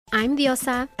I'm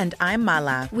Diosa. And I'm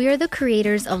Mala. We are the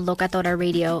creators of Locatora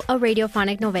Radio, a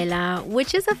radiophonic novela,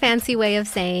 which is a fancy way of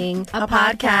saying a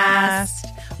podcast.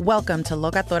 Welcome to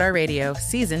Locatora Radio,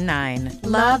 Season 9.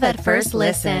 Love at first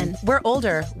listen. We're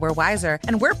older, we're wiser,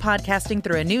 and we're podcasting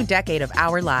through a new decade of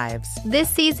our lives. This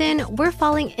season, we're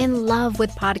falling in love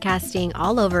with podcasting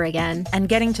all over again. And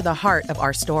getting to the heart of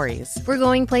our stories. We're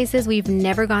going places we've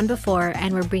never gone before,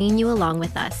 and we're bringing you along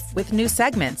with us. With new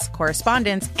segments,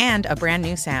 correspondence, and a brand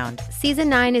new sound. Season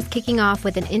 9 is kicking off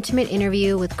with an intimate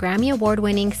interview with Grammy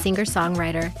Award-winning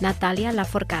singer-songwriter Natalia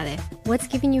Lafourcade. What's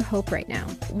giving you hope right now?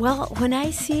 Well, when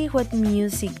I see what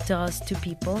music does to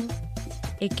people,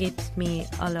 it gives me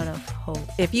a lot of hope.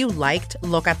 If you liked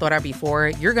Locatora before,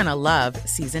 you're going to love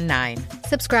Season 9.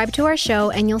 Subscribe to our show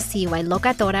and you'll see why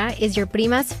Locatora is your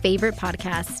prima's favorite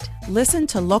podcast. Listen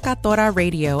to Locatora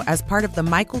Radio as part of the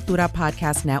My Cultura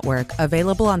Podcast Network,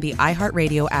 available on the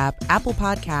iHeartRadio app, Apple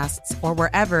Podcasts, or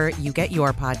wherever you get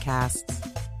your podcasts.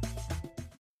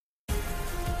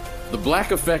 The Black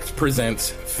Effect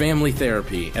presents Family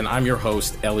Therapy, and I'm your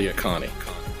host, Elliot Connie.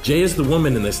 Jay is the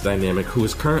woman in this dynamic who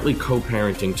is currently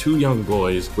co-parenting 2 young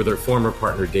boys with her former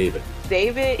partner, David.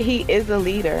 David, he is a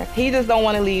leader. He just don't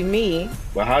want to leave me.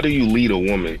 But how do you lead a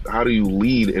woman? How do you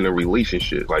lead in a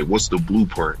relationship? Like, what's the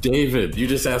blueprint? David, you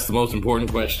just asked the most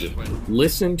important question.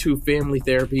 Listen to Family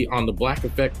Therapy on the Black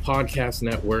Effect Podcast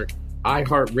Network,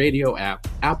 iHeartRadio app,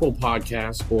 Apple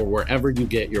Podcasts, or wherever you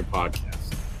get your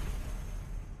podcasts.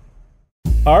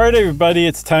 All right, everybody,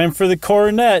 it's time for the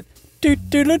coronet.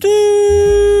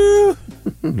 Do-do-do-do!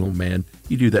 Oh, man,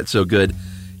 you do that so good.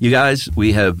 You guys,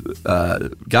 we have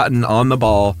gotten on the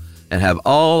ball and have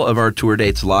all of our tour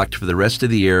dates locked for the rest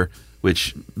of the year,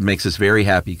 which makes us very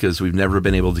happy because we've never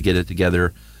been able to get it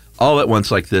together all at once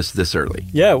like this early.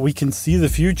 Yeah, we can see the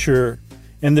future,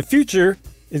 and the future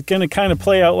is going to kind of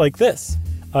play out like this.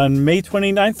 On May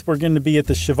 29th, we're going to be at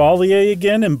the Chevalier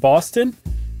again in Boston.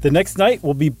 The next night,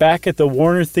 we'll be back at the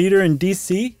Warner Theater in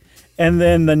D.C., and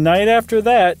then the night after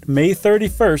that, May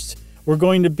 31st, we're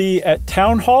going to be at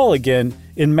Town Hall again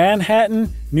in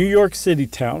Manhattan, New York City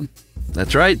town.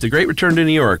 That's right. The great return to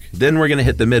New York. Then we're going to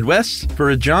hit the Midwest for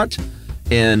a jaunt.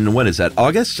 In, when is that,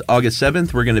 August? August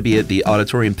 7th, we're going to be at the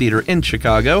Auditorium Theater in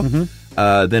Chicago.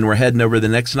 Mm-hmm. Then we're heading over the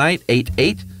next night,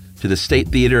 8/8, to the State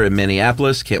Theater in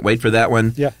Minneapolis. Can't wait for that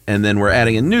one. Yeah. And then we're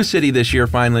adding a new city this year,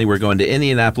 finally. We're going to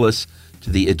Indianapolis,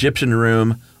 to the Egyptian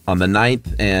Room on the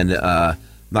 9th. And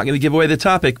not going to give away the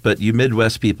topic, but you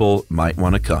Midwest people might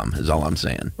want to come, is all I'm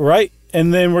saying. Right.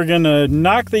 And then we're going to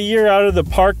knock the year out of the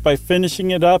park by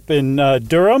finishing it up in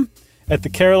Durham at the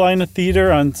Carolina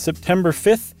Theater on September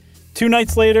 5th. 2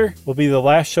 nights later will be the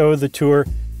last show of the tour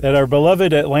at our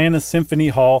beloved Atlanta Symphony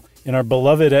Hall in our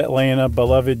beloved Atlanta,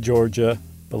 beloved Georgia,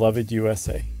 beloved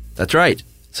USA. That's right.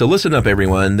 So listen up,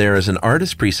 everyone. There is an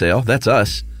artist presale. That's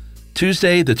us.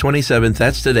 Tuesday the 27th,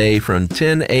 that's today, from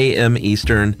 10 a.m.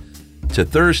 Eastern to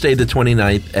Thursday the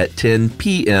 29th at 10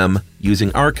 p.m.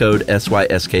 using our code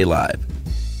SYSK Live.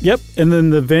 Yep, and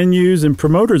then the venues and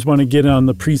promoters want to get on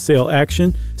the pre-sale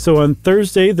action. So on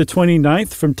Thursday the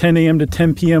 29th from 10 a.m. to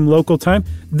 10 p.m. local time,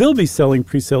 they'll be selling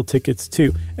pre-sale tickets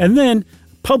too. And then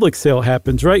public sale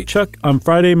happens, right, Chuck, on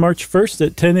Friday, March 1st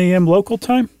at 10 a.m. local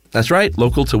time? That's right,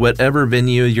 local to whatever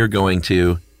venue you're going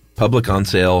to. Public on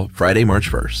sale Friday,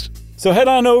 March 1st. So head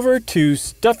on over to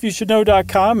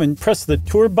stuffyoushouldknow.com and press the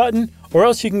tour button, or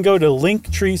else you can go to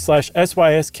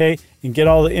linktree/SYSK and get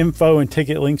all the info and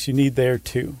ticket links you need there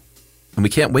too. And we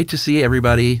can't wait to see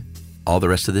everybody all the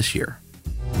rest of this year.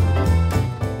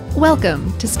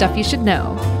 Welcome to Stuff You Should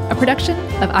Know, a production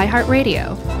of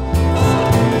iHeartRadio.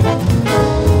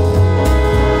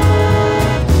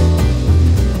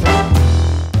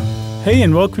 Hey,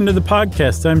 and welcome to the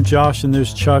podcast. I'm Josh, and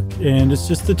there's Chuck, and it's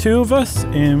just the two of us,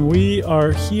 and we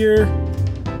are here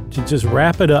to just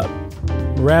wrap it up.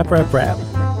 Wrap.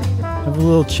 Have a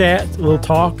little chat, a little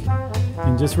talk,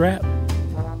 and just wrap.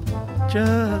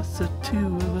 Just the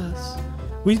two of us.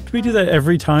 We do that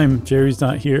every time Jerry's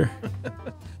not here.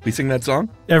 We sing that song?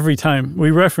 Every time. We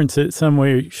reference it some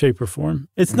way, shape, or form.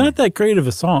 It's not that great of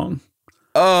a song.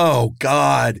 Oh,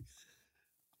 God.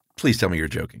 Please tell me you're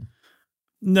joking.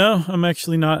 No, I'm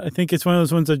actually not. I think it's one of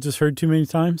those ones I've just heard too many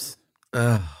times.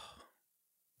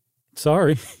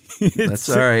 Sorry. That's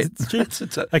all right.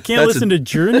 I can't listen to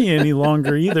Journey any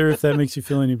longer either, if that makes you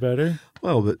feel any better.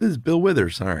 Well, but this is Bill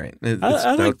Withers. All right.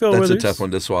 I like Bill Withers. That's a tough one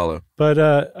to swallow. But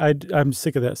I'm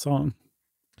sick of that song.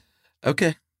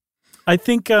 Okay. I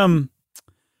think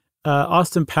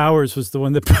Austin Powers was the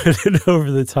one that put it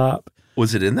over the top.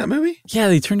 Was it in that movie? Yeah,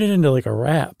 they turned it into like a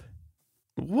rap.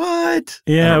 What?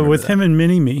 Yeah, with him and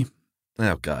Mini-Me.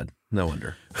 Oh, God. No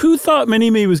wonder. Who thought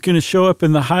Mini-Me was going to show up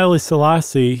in the Haile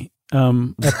Selassie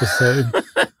episode?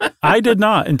 I did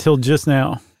not until just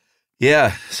now.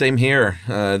 Yeah, same here.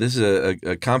 This is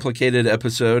a complicated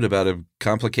episode about a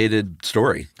complicated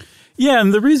story. Yeah,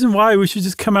 and the reason why we should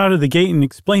just come out of the gate and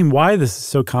explain why this is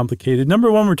so complicated.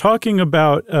 Number one, we're talking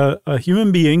about a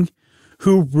human being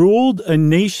who ruled a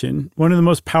nation, one of the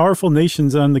most powerful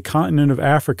nations on the continent of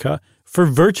Africa, for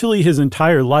virtually his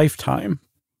entire lifetime,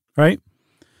 right?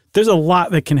 There's a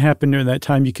lot that can happen during that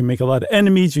time. You can make a lot of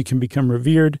enemies. You can become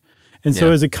revered. And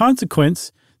so as a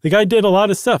consequence, the guy did a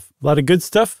lot of stuff, a lot of good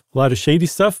stuff, a lot of shady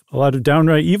stuff, a lot of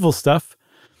downright evil stuff.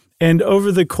 And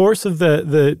over the course of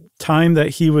the time that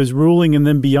he was ruling and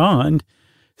then beyond,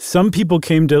 some people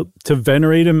came to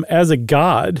venerate him as a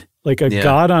god, like a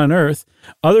god on earth.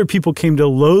 Other people came to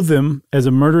loathe him as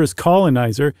a murderous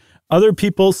colonizer. Other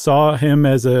people saw him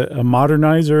as a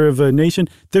modernizer of a nation.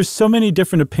 There's so many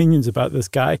different opinions about this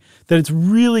guy that it's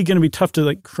really going to be tough to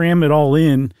like cram it all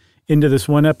into this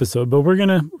one episode. But we're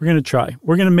gonna try.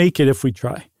 We're gonna make it if we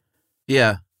try.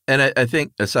 Yeah, and I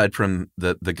think aside from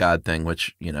the God thing,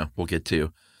 which we'll get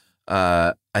to,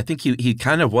 I think he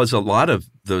kind of was a lot of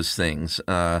those things.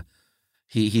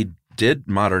 He did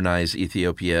modernize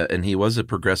Ethiopia, and he was a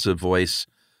progressive voice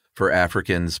for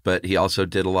Africans, but he also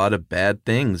did a lot of bad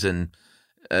things. And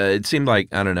it seemed like,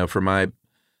 I don't know,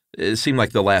 it seemed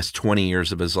like the last 20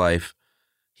 years of his life,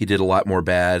 he did a lot more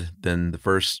bad than the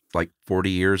first 40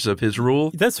 years of his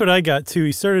rule. That's what I got too.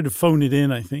 He started to phone it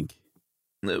in, I think.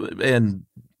 And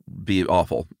be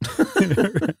awful.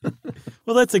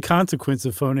 Well, that's a consequence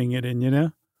of phoning it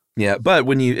in, Yeah, but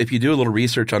if you do a little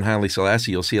research on Haile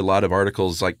Selassie, you'll see a lot of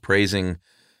articles praising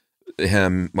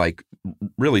him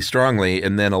really strongly,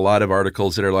 and then a lot of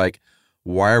articles that are like,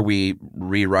 why are we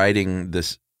rewriting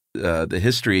this the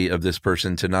history of this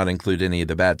person to not include any of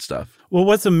the bad stuff? Well,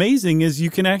 what's amazing is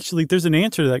there's an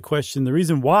answer to that question. The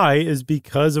reason why is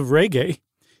because of reggae.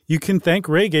 You can thank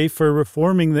reggae for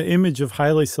reforming the image of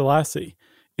Haile Selassie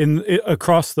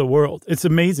across the world. It's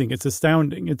amazing. It's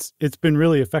astounding. It's been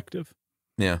really effective.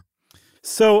 Yeah.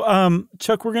 So,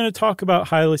 Chuck, we're going to talk about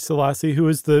Haile Selassie, who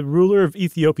is the ruler of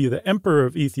Ethiopia, the emperor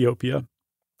of Ethiopia.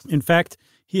 In fact,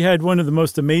 he had one of the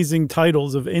most amazing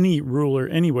titles of any ruler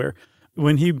anywhere.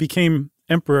 When he became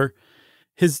emperor,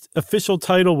 his official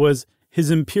title was His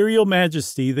Imperial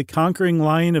Majesty, the Conquering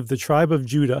Lion of the Tribe of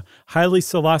Judah, Haile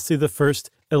Selassie I,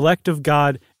 Elect of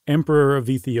God, Emperor of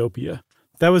Ethiopia.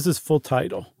 That was his full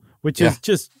title, which is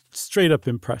just straight up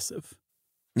impressive.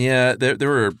 Yeah, there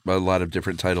were a lot of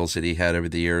different titles that he had over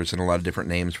the years, and a lot of different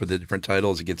names for the different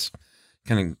titles. It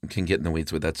can get in the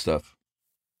weeds with that stuff.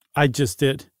 I just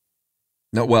did.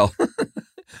 No, well,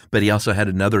 but he also had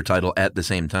another title at the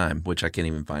same time, which I can't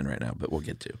even find right now, but we'll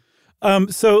get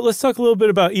to. So let's talk a little bit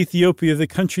about Ethiopia, the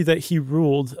country that he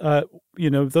ruled.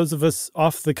 Those of us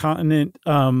off the continent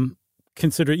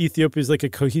consider Ethiopia as like a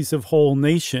cohesive whole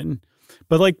nation,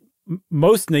 but like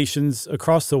most nations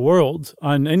across the world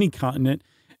on any continent,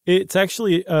 it's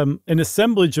actually an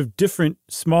assemblage of different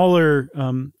smaller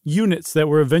units that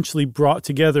were eventually brought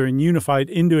together and unified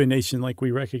into a nation like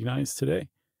we recognize today.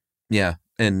 Yeah,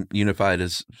 and unified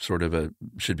is sort of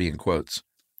should be in quotes.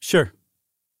 Sure.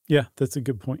 Yeah, that's a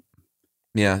good point.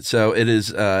 Yeah, so it is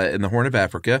in the Horn of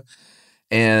Africa.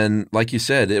 And like you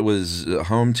said, it was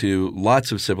home to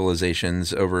lots of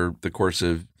civilizations over the course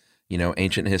of,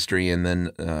 ancient history and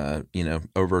then,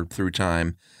 over through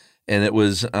time. And it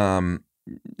was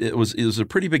a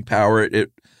pretty big power.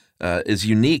 It is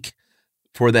unique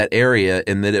for that area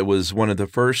in that it was one of the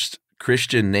first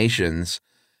Christian nations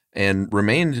and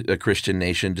remained a Christian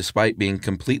nation despite being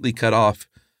completely cut off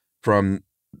from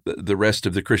the rest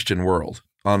of the Christian world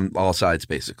on all sides,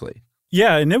 basically.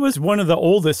 Yeah, and it was one of the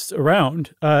oldest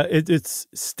around. Its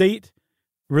state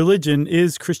religion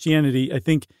is Christianity. I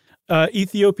think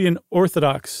Ethiopian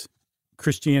Orthodox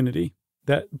Christianity,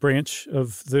 that branch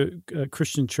of the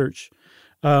Christian church.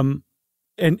 And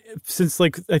since I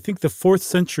think the 4th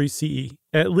century CE,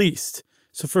 at least.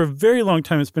 So for a very long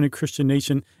time, it's been a Christian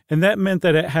nation. And that meant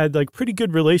that it had pretty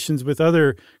good relations with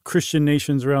other Christian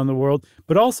nations around the world.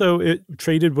 But also it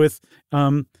traded with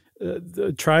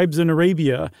the tribes in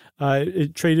Arabia.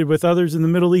 It traded with others in the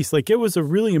Middle East. It was a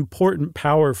really important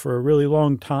power for a really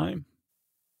long time.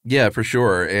 Yeah, for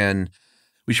sure. And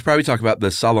we should probably talk about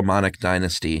the Solomonic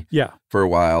dynasty for a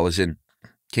while, as in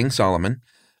King Solomon,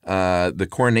 the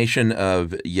coronation of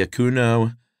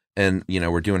Yakuno, and,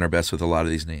 we're doing our best with a lot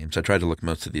of these names. I tried to look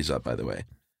most of these up, by the way.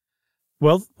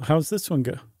 Well, how's this one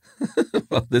go?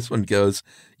 Well, this one goes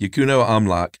Yakuno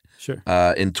Amlak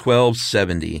in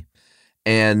 1270.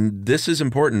 And this is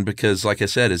important because, like I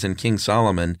said, as in King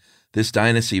Solomon, this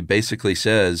dynasty basically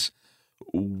says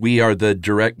we are the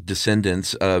direct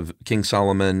descendants of King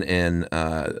Solomon and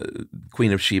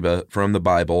Queen of Sheba from the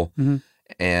Bible,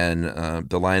 and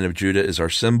the Lion of Judah is our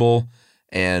symbol.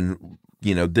 And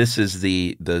this is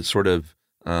the sort of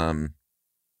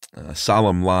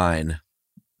solemn line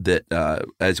that,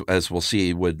 as we'll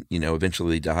see, would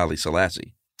eventually lead to Haile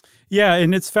Selassie. Yeah,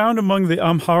 and it's found among the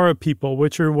Amhara people,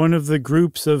 which are one of the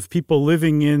groups of people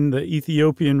living in the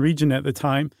Ethiopian region at the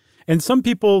time. And some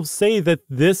people say that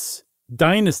this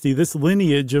dynasty, this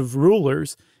lineage of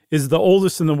rulers, is the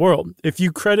oldest in the world. If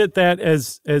you credit that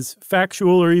as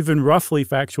factual or even roughly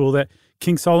factual, that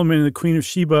King Solomon and the Queen of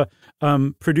Sheba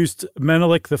produced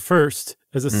Menelik I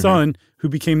as a son who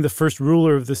became the first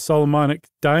ruler of the Solomonic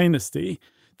dynasty,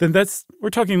 then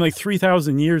we're talking like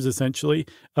 3,000 years essentially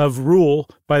of rule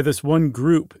by this one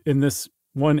group in this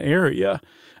one area.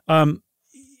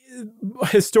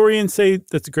 Historians say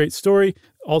that's a great story.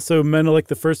 Also,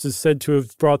 Menelik I is said to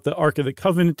have brought the Ark of the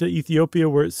Covenant to Ethiopia,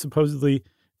 where it's supposedly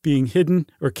being hidden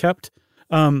or kept.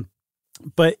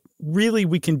 But really,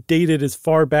 we can date it as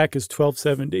far back as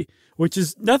 1270, which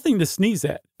is nothing to sneeze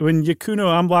at. When Yakuno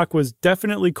Amlak was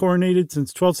definitely coronated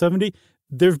since 1270,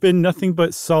 there have been nothing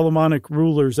but Solomonic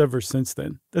rulers ever since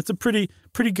then. That's a pretty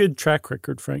good track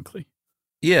record, frankly.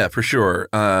 Yeah, for sure.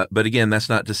 But again, that's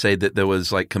not to say that there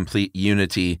was like complete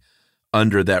unity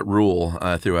under that rule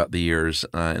throughout the years.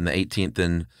 In the 18th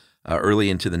and early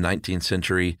into the 19th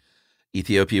century,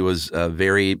 Ethiopia was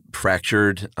very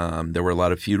fractured. There were a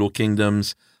lot of feudal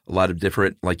kingdoms, a lot of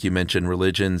different, like you mentioned,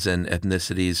 religions and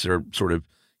ethnicities are sort of,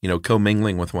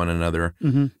 commingling with one another.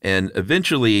 And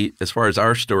eventually, as far as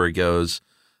our story goes,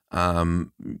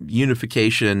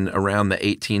 unification around the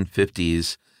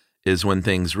 1850s is when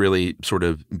things really sort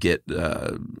of get,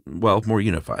 more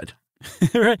unified.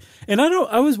 Right. And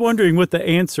I was wondering what the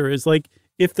answer is. Like,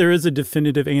 if there is a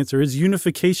definitive answer, is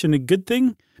unification a good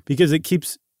thing because it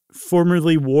keeps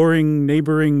formerly warring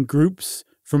neighboring groups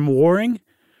from warring?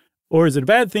 Or is it a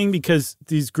bad thing because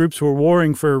these groups were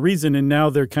warring for a reason and now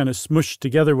they're kind of smushed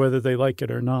together whether they like it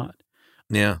or not?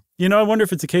 Yeah. I wonder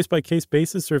if it's a case-by-case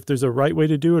basis or if there's a right way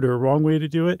to do it or a wrong way to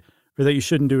do it or that you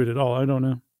shouldn't do it at all. I don't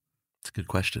know. It's a good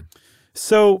question.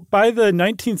 So by the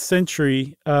 19th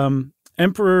century,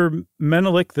 Emperor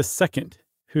Menelik II,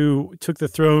 who took the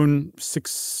throne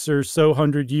 600 or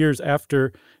so years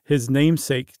after his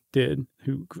namesake did,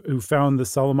 who found the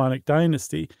Solomonic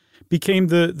dynasty, became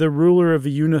the ruler of a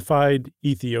unified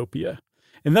Ethiopia.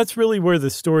 And that's really where the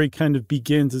story kind of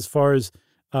begins as far as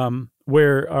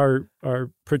where our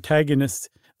protagonist,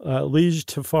 Lige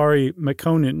Tafari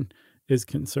Makonnen, is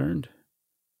concerned.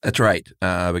 That's right,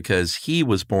 because he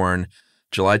was born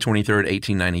July 23rd,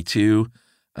 1892,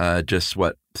 just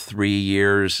 3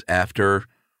 years after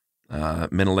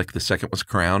Menelik II was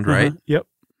crowned, right? Yep.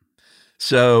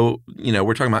 So,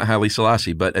 we're talking about Haile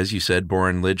Selassie, but as you said,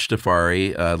 born Lige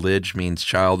Tafari. Lige means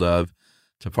child of.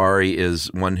 Tafari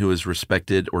is one who is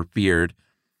respected or feared.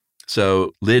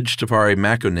 So Lige Tafari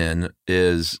Makonnen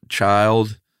is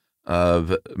child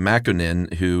of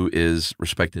Makonnen, who is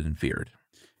respected and feared.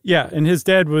 Yeah, and his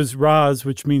dad was Raz,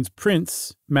 which means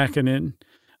Prince Makonnen.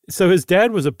 So his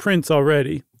dad was a prince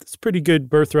already. That's a pretty good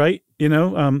birthright,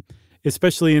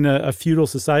 especially in a feudal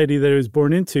society that he was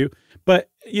born into. But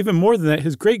even more than that,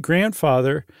 his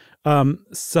great-grandfather,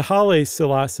 Haile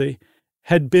Selassie,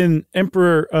 had been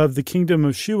emperor of the kingdom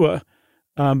of Shua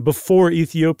before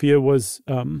Ethiopia was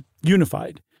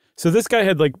unified. So this guy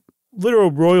had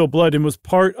literal royal blood and was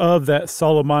part of that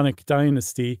Solomonic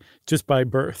dynasty just by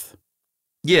birth.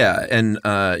 Yeah, and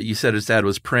you said his dad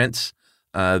was prince.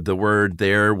 The word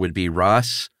there would be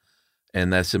Ras,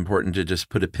 and that's important to just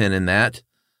put a pin in that,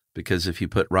 because if you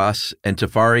put Ras and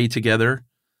Tafari together,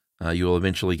 you will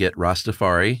eventually get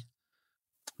Rastafari.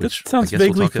 That sounds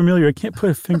vaguely familiar. I can't put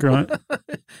a finger on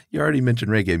it. You already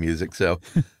mentioned reggae music, so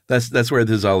that's where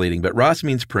this is all leading. But Ras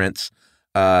means prince.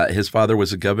 His father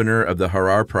was a governor of the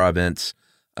Harar province,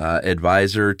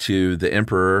 advisor to the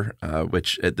emperor,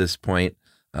 which at this point,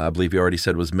 I believe you already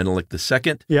said was Menelik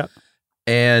II. Yeah.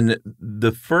 And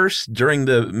during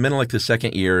the Menelik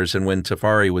II years and when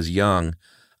Tafari was young,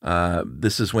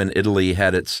 this is when Italy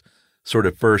had its sort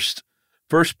of first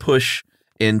push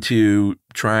into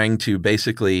trying to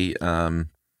basically,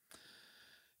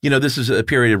 this is a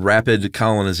period of rapid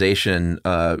colonization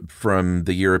from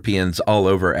the Europeans all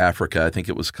over Africa. I think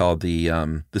it was called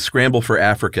the Scramble for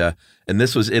Africa. And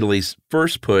this was Italy's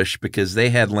first push because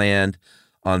they had land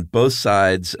on both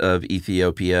sides of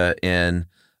Ethiopia in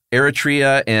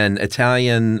Eritrea and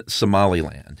Italian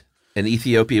Somaliland. And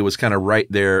Ethiopia was kind of right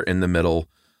there in the middle.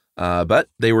 But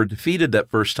they were defeated that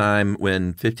first time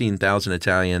when 15,000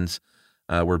 Italians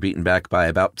were beaten back by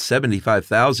about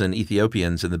 75,000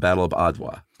 Ethiopians in the Battle of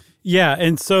Adwa. Yeah,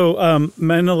 and so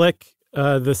Menelik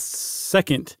the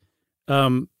second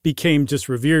became just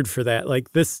revered for that.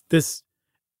 Like this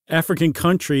African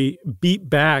country beat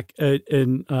back a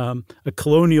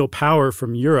colonial power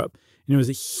from Europe. And it was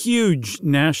a huge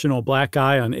national black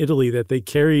eye on Italy that they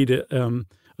carried a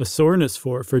soreness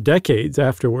for decades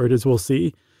afterward, as we'll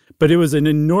see. But it was an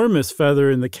enormous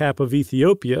feather in the cap of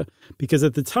Ethiopia because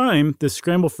at the time, the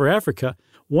scramble for Africa,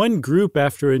 one group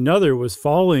after another was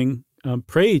falling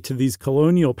prey to these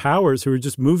colonial powers who were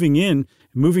just moving in,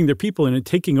 moving their people in and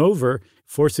taking over,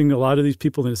 forcing a lot of these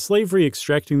people into slavery,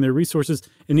 extracting their resources.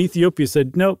 And Ethiopia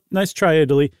said, no, nice try,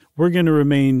 Italy. We're going to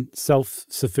remain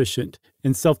self-sufficient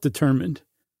and self-determined.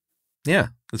 Yeah,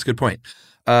 that's a good point.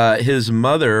 His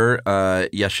mother,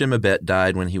 Yashimabet,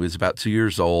 died when he was about 2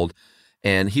 years old,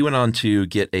 and he went on to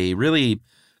get a really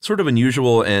sort of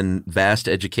unusual and vast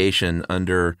education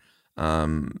under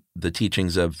the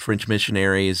teachings of French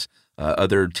missionaries,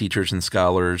 other teachers and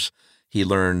scholars. He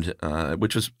learned,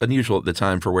 which was unusual at the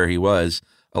time for where he was,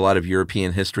 a lot of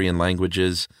European history and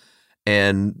languages.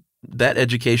 And that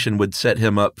education would set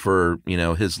him up for,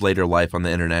 his later life on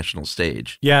the international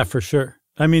stage. Yeah, for sure.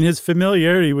 I mean, his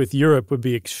familiarity with Europe would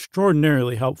be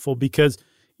extraordinarily helpful because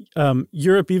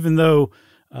Europe, even though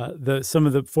some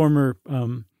of the former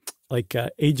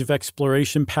age of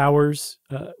exploration powers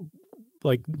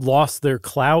lost their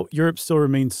clout, Europe still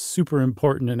remains super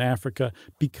important in Africa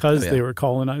because they were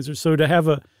colonizers. So to have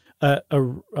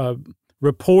a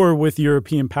rapport with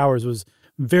European powers was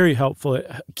very helpful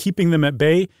at keeping them at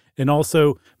bay and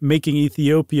also making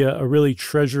Ethiopia a really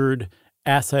treasured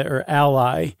asset or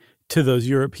ally to those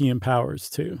European powers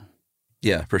too.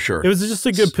 Yeah, for sure. It was just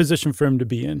a good position for him to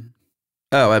be in.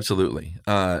 Oh, absolutely.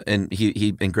 And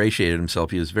he ingratiated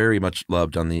himself. He was very much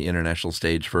loved on the international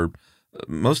stage for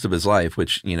most of his life,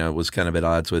 which, was kind of at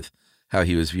odds with how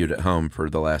he was viewed at home for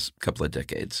the last couple of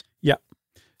decades. Yeah.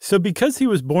 So because he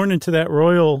was born into that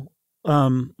royal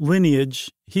lineage,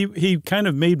 he kind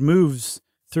of made moves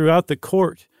throughout the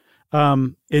court.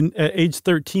 At age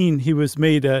 13, he was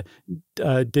made a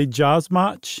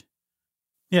dejazmach,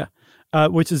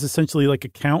 which is essentially like a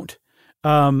count.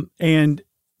 And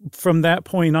from that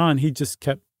point on, he just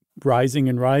kept rising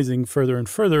and rising further and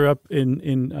further up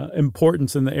in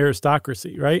importance in the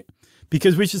aristocracy, right?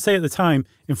 Because we should say at the time,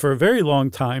 and for a very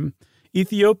long time,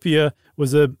 Ethiopia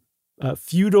was a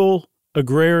feudal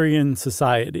agrarian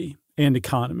society and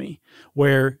economy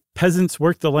where peasants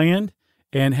worked the land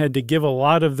and had to give a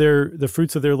lot of the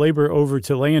fruits of their labor over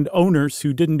to landowners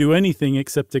who didn't do anything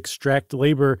except extract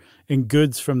labor and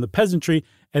goods from the peasantry.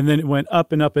 And then it went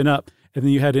up and up and up. And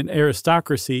then you had an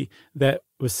aristocracy that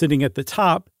was sitting at the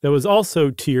top that was also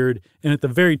tiered. And at the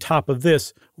very top of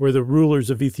this were the rulers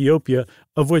of Ethiopia,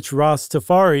 of which Ras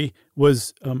Tafari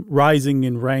was rising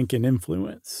in rank and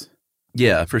influence.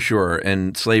 Yeah, for sure.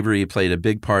 And slavery played a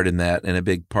big part in that and a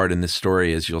big part in this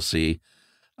story, as you'll see.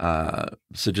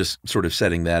 So just sort of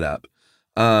setting that up.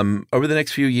 Over the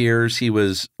next few years, he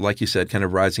was, like you said, kind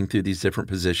of rising through these different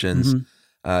positions.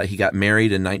 Mm-hmm. He got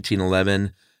married in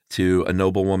 1911 to a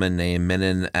noblewoman named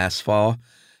Menen Asfal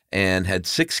and had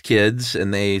 6 kids,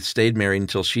 and they stayed married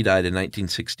until she died in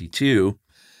 1962.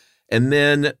 And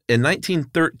then in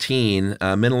 1913,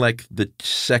 Menelik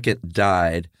II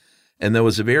died, and there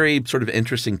was a very sort of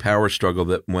interesting power struggle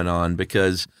that went on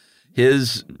because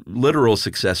his literal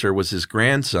successor was his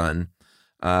grandson,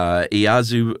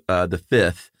 Iyazu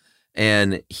V,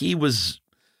 and he was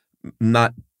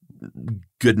not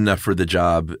good enough for the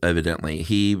job, evidently.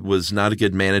 He was not a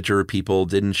good manager of people,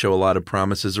 didn't show a lot of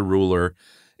promise as a ruler,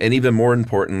 and even more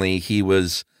importantly, he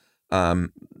was,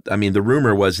 the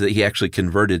rumor was that he actually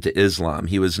converted to Islam.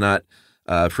 He was not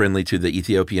friendly to the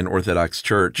Ethiopian Orthodox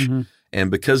Church, mm-hmm. and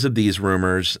because of these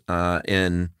rumors,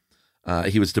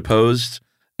 he was deposed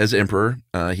as emperor.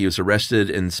 He was arrested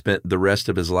and spent the rest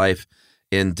of his life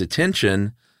in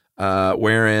detention,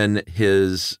 wherein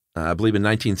his, I believe in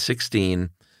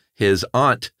 1916, his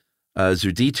aunt,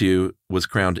 Zuditu, was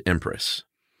crowned empress.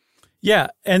 Yeah,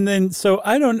 and then, so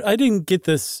I didn't get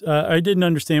this, I didn't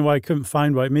understand why I couldn't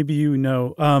find why, maybe you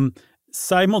know.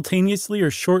 Simultaneously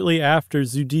or shortly after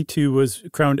Zuditu was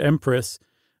crowned empress,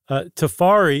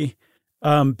 Tafari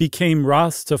became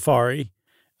Ras Tafari,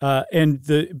 and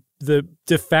the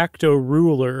de facto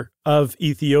ruler of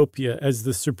Ethiopia as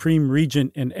the supreme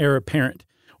regent and heir apparent.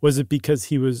 Was it because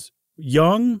he was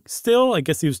young still? I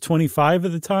guess he was 25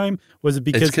 at the time. Was it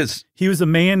because he was a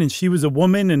man and she was a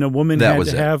woman and a woman had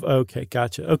to have? Okay,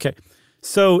 gotcha. Okay.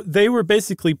 So they were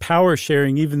basically power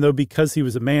sharing, even though because he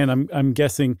was a man, I'm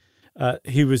guessing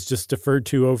he was just deferred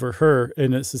to over her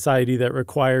in a society that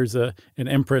requires an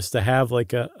empress to have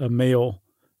like a male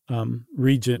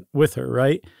regent with her,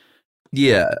 right?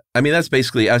 Yeah. I mean, that's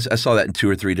basically, I saw that in 2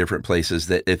 or 3 different places,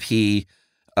 that if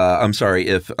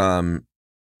if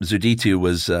Zuditu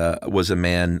was a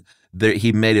man,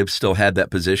 he may have still had that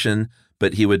position,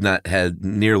 but he would not have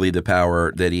nearly the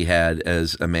power that he had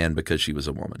as a man because she was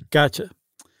a woman. Gotcha.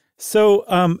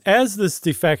 So as this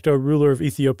de facto ruler of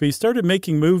Ethiopia, he started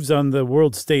making moves on the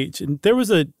world stage. And there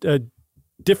was a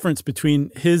difference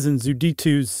between his and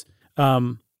Zuditu's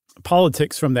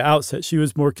politics from the outset. She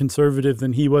was more conservative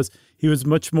than he was. He was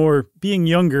much more, being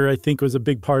younger, I think, was a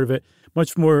big part of it,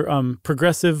 much more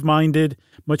progressive-minded,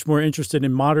 much more interested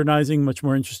in modernizing, much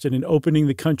more interested in opening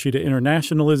the country to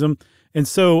internationalism. And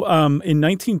so in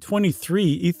 1923,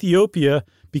 Ethiopia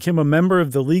became a member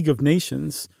of the League of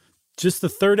Nations, just the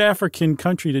 3rd African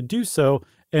country to do so,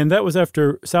 and that was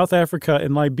after South Africa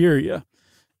and Liberia.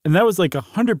 And that was like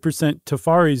 100%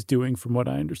 Tafari's doing, from what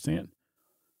I understand.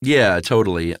 Yeah,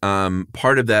 totally.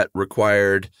 Part of that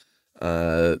required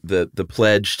the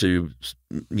pledge to,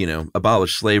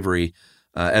 abolish slavery.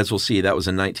 As we'll see, that was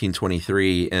in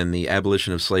 1923, and the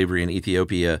abolition of slavery in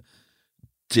Ethiopia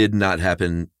did not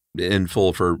happen in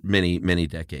full for many, many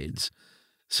decades.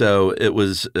 So it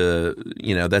was,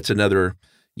 that's another,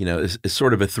 it's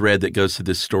sort of a thread that goes through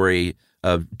this story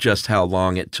of just how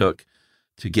long it took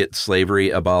to get slavery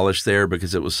abolished there,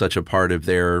 because it was such a part of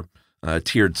their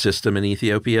tiered system in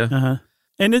Ethiopia. Uh-huh.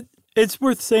 And it's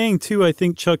worth saying, too, I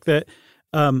think, Chuck, that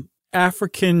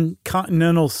African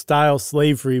continental-style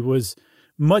slavery was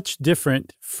much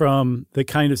different from the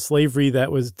kind of slavery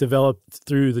that was developed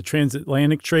through the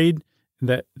transatlantic trade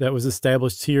that was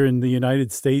established here in the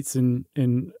United States and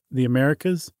in the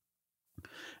Americas.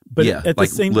 But yeah, at the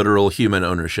same literal human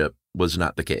ownership was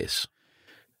not the case.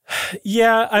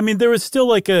 Yeah, I mean, there was still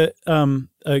like a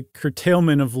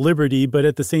curtailment of liberty, but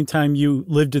at the same time, you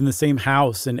lived in the same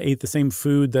house and ate the same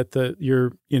food that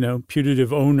your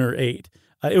putative owner ate.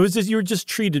 It was just, you were just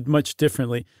treated much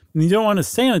differently. And you don't want to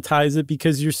sanitize it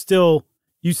because you still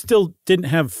didn't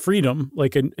have freedom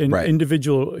like an right.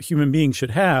 individual human being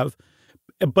should have.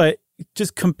 But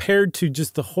just compared to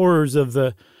just the horrors of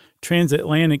the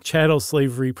transatlantic chattel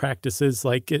slavery practices,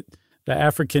 like the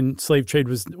African slave trade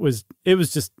was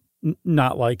just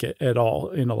not like it at all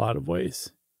in a lot of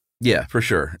ways. Yeah, for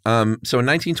sure. So in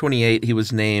 1928, he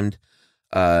was named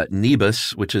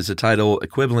Nebus, which is a title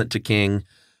equivalent to king,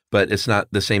 but it's not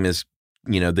the same as,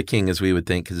 the king as we would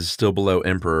think, because it's still below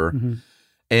emperor. Mm-hmm.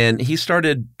 And he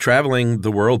started traveling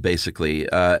the world, basically,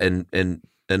 and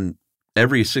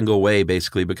every single way,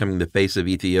 basically becoming the face of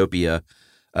Ethiopia,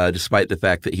 despite the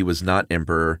fact that he was not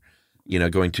emperor,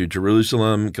 going to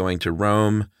Jerusalem, going to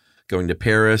Rome, going to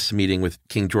Paris, meeting with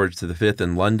King George V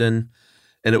in London.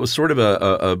 And it was sort of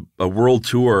a world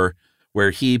tour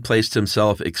where he placed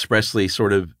himself expressly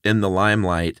sort of in the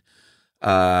limelight.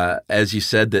 As you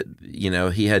said, that,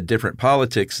 he had different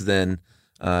politics than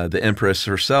the empress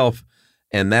herself.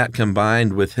 And that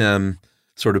combined with him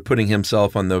sort of putting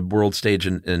himself on the world stage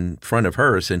in front of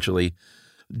her, essentially,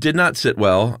 did not sit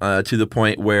well, to the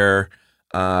point where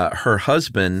her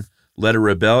husband led a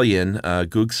rebellion,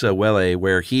 Gugsa Wele,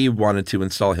 where he wanted to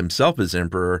install himself as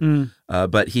emperor,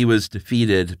 but he was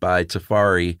defeated by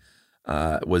Tafari,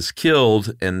 was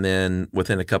killed, and then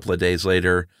within a couple of days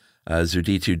later,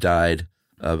 Zuditu died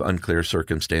of unclear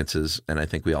circumstances, and I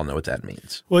think we all know what that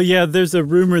means. Well, yeah, there's a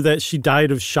rumor that she died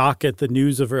of shock at the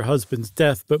news of her husband's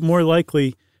death, but more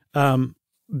likely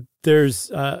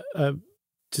there's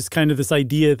just kind of this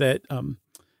idea that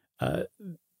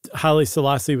Haile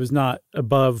Selassie was not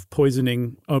above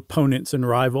poisoning opponents and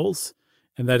rivals,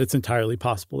 and that it's entirely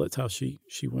possible that's how she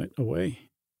went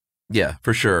away. Yeah,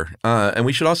 for sure. And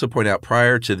we should also point out,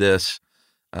 prior to this,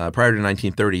 prior to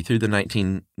 1930, through the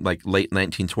late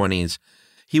 1920s,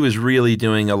 he was really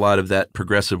doing a lot of that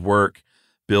progressive work,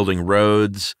 building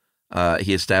roads.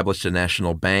 He established a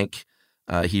national bank.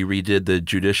 He redid the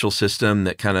judicial system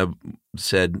that kind of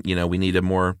said, we need a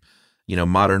more,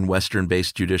 modern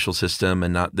Western-based judicial system,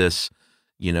 and not this,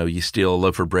 you steal a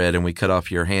loaf of bread and we cut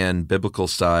off your hand, biblical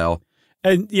style.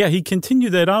 And yeah, he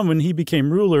continued that on when he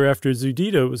became ruler after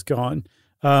Zuditu was gone.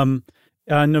 On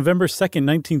November 2nd,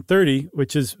 1930,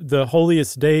 which is the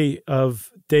holiest day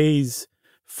of days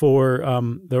for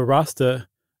the Rasta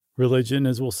religion,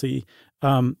 as we'll see,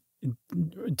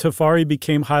 Tafari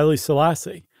became Haile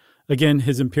Selassie. Again,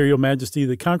 His Imperial Majesty,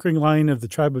 the conquering lion of the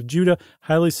tribe of Judah,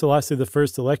 Haile Selassie I,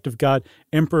 elect of God,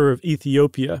 Emperor of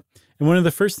Ethiopia. And one of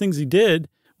the first things he did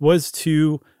was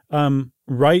to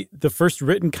write the first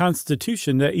written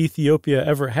constitution that Ethiopia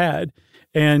ever had.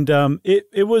 And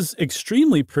it was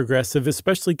extremely progressive,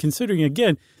 especially considering,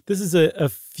 again, this is a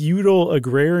feudal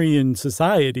agrarian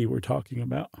society we're talking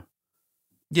about.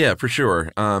 Yeah, for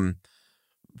sure.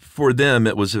 For them,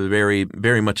 it was a very,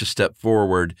 very much a step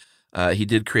forward. He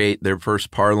did create their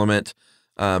first parliament,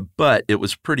 but it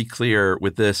was pretty clear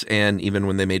with this, and even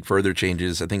when they made further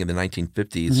changes, I think in the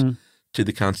 1950s, to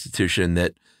the Constitution,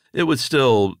 that it was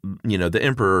still, the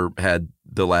emperor had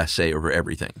the last say over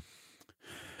everything.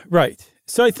 Right.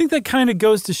 So I think that kind of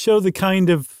goes to show the kind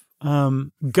of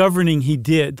governing he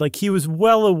did. Like, he was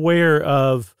well aware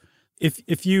of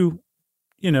if you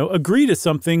agree to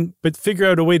something, but figure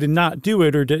out a way to not do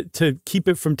it or to keep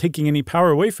it from taking any power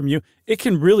away from you, it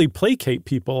can really placate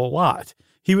people a lot.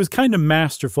 He was kind of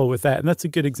masterful with that, and that's a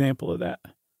good example of that.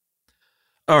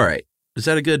 All right. Is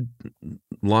that a good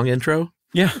long intro?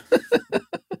 Yeah.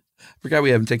 Forgot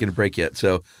we haven't taken a break yet.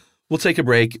 So we'll take a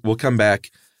break. We'll come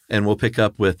back, and we'll pick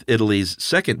up with Italy's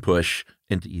second push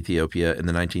into Ethiopia in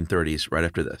the 1930s right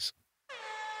after this.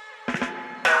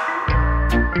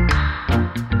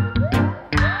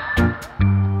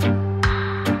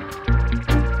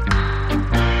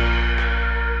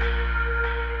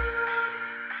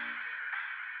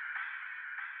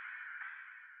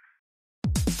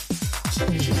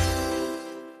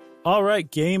 All right,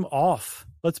 game off.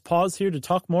 Let's pause here to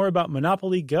talk more about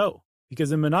Monopoly Go.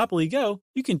 Because in Monopoly Go,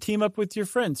 you can team up with your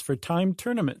friends for timed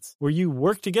tournaments where you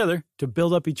work together to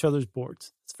build up each other's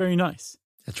boards. It's very nice.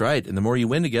 That's right. And the more you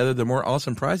win together, the more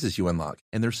awesome prizes you unlock.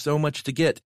 And there's so much to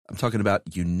get. I'm talking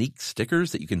about unique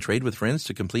stickers that you can trade with friends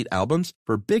to complete albums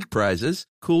for big prizes,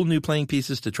 cool new playing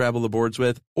pieces to travel the boards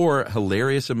with, or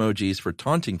hilarious emojis for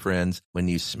taunting friends when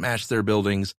you smash their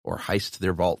buildings or heist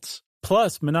their vaults.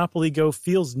 Plus, Monopoly Go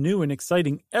feels new and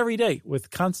exciting every day with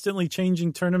constantly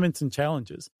changing tournaments and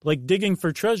challenges, like digging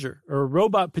for treasure or a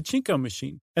robot pachinko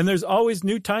machine. And there's always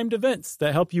new timed events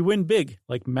that help you win big,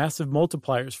 like massive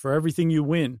multipliers for everything you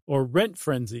win or rent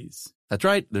frenzies. That's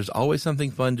right. There's always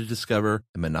something fun to discover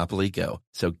in Monopoly Go.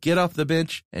 So get off the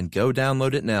bench and go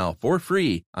download it now for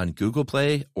free on Google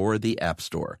Play or the App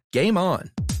Store. Game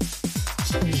on!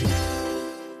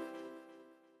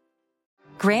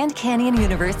 Grand Canyon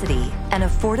University, an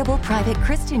affordable private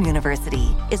Christian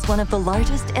university, is one of the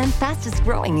largest and fastest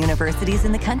growing universities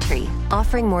in the country,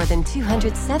 offering more than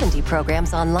 270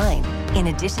 programs online. In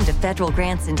addition to federal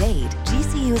grants and aid,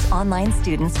 GCU's online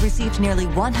students received nearly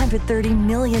 $130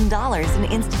 million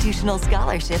in institutional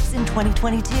scholarships in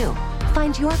 2022.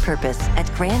 Find your purpose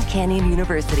at Grand Canyon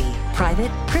University. Private,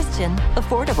 Christian,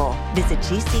 affordable. Visit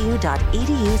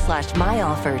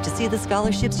gcu.edu/myoffer to see the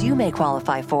scholarships you may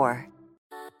qualify for.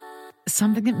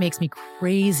 Something that makes me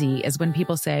crazy is when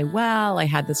people say, well, I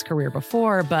had this career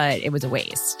before, but it was a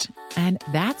waste. And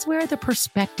that's where the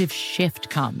perspective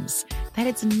shift comes, that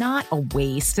it's not a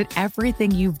waste, that everything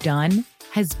you've done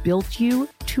has built you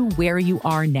to where you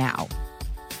are now.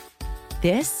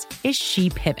 This is She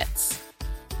Pivots,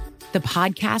 the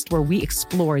podcast where we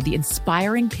explore the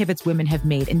inspiring pivots women have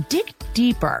made and dig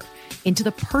deeper into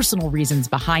the personal reasons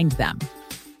behind them.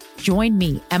 Join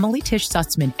me, Emily Tish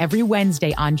Sussman, every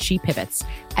Wednesday on She Pivots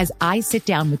as I sit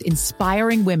down with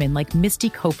inspiring women like Misty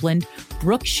Copeland,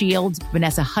 Brooke Shields,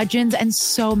 Vanessa Hudgens, and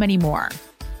so many more.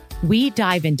 We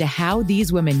dive into how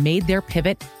these women made their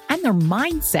pivot and their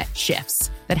mindset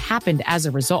shifts that happened as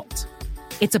a result.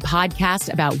 It's a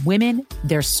podcast about women,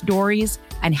 their stories,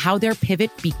 and how their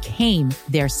pivot became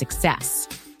their success.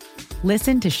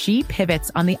 Listen to She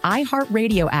Pivots on the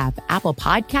iHeartRadio app, Apple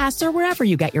Podcasts, or wherever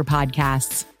you get your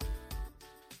podcasts.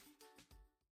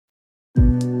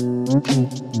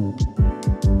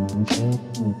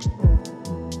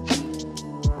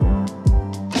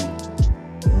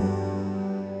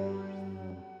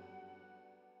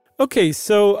 Okay,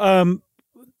 so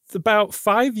about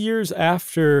 5 years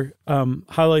after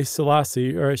Haile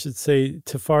Selassie, or I should say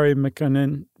Tafari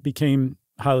Mikonnen became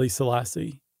Haile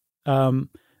Selassie,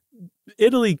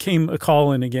 Italy came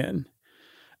a-calling again.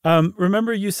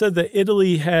 Remember you said that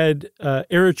Italy had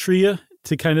Eritrea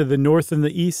to kind of the north and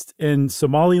the east and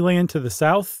Somaliland to the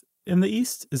south and the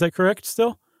east? Is that correct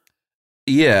still?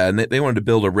 Yeah, and they wanted to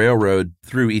build a railroad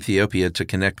through Ethiopia to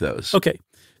connect those. Okay.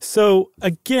 So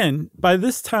again, by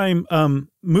this time,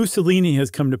 Mussolini has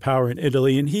come to power in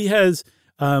Italy, and he has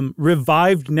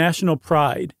revived national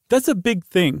pride. That's a big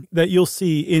thing that you'll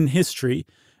see in history.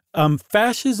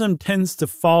 Fascism tends to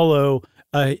follow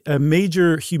a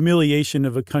major humiliation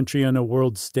of a country on a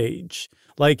world stage.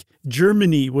 Like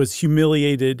Germany was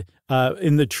humiliated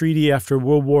in the treaty after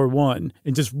World War I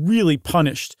and just really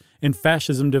punished, and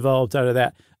fascism developed out of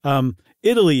that.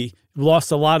 Italy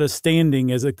lost a lot of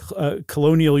standing as a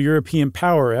colonial European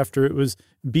power after it was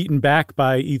beaten back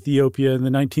by Ethiopia in the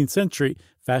 19th century.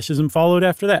 Fascism followed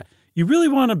after that. You really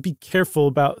want to be careful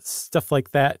about stuff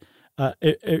like that,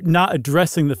 not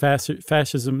addressing the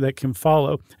fascism that can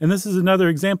follow. And this is another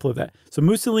example of that. So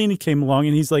Mussolini came along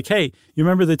and he's like, hey, you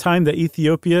remember the time that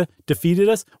Ethiopia defeated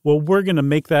us? Well, we're going to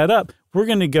make that up. We're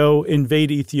going to go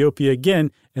invade Ethiopia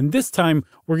again. And this time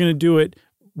we're going to do it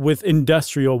with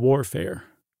industrial warfare.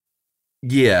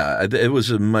 Yeah, it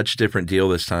was a much different deal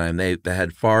this time. They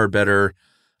had far better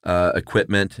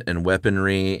equipment and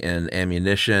weaponry and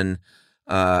ammunition.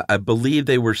 I believe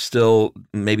they were still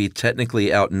maybe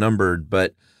technically outnumbered,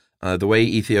 but the way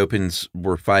Ethiopians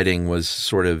were fighting was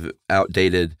sort of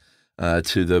outdated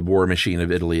to the war machine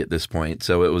of Italy at this point.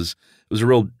 So it was a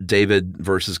real David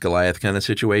versus Goliath kind of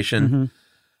situation.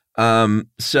 Mm-hmm.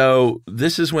 So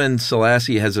this is when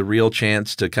Selassie has a real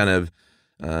chance to kind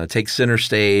of take center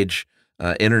stage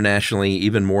internationally,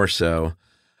 even more so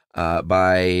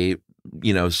by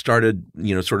started,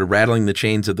 sort of rattling the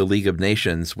chains of the League of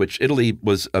Nations, which Italy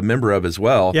was a member of as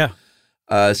well. Yeah.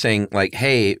 Saying like,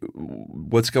 hey,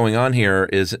 what's going on here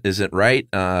isn't right.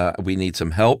 We need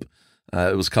some help.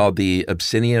 It was called the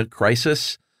Abyssinia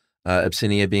Crisis,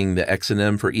 Abyssinia being the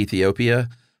exonym for Ethiopia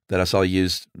that I saw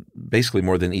used basically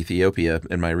more than Ethiopia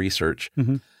in my research.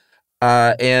 Mm-hmm.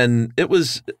 And it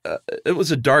was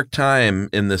a dark time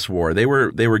in this war. They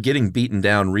were getting beaten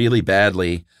down really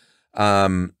badly.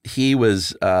 He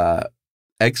was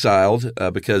exiled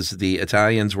because the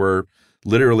Italians were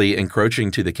literally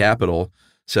encroaching to the capital.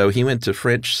 So he went to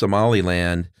French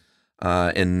Somaliland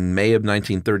in May of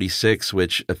 1936,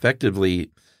 which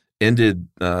effectively ended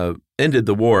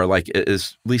the war. Like, at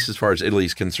least as far as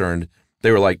Italy's concerned, they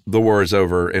were like, the war is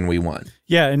over and we won.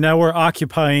 Yeah, and now we're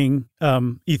occupying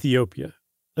Ethiopia.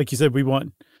 Like you said, we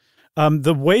won.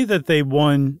 The way that they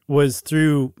won was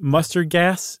through mustard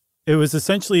gas. It was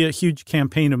essentially a huge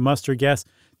campaign of mustard gas.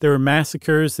 There were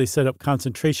massacres. They set up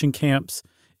concentration camps.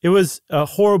 It was a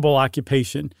horrible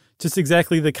occupation, just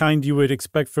exactly the kind you would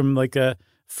expect from like a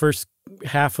first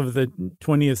half of the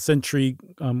 20th century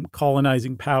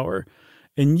colonizing power.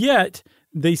 And yet,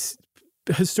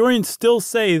 historians still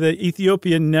say that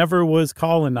Ethiopia never was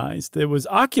colonized. It was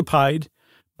occupied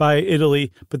by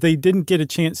Italy, but they didn't get a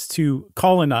chance to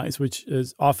colonize, which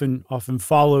is often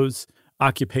follows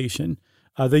occupation.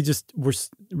 They just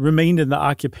remained in the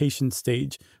occupation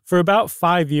stage for about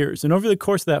 5 years. And over the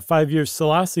course of that 5 years,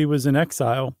 Selassie was in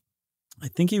exile. I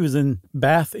think he was in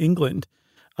Bath, England,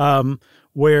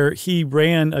 where he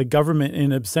ran a government in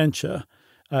absentia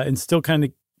and still kind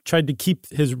of tried to keep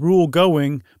his rule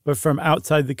going, but from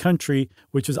outside the country,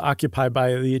 which was occupied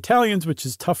by the Italians, which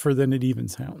is tougher than it even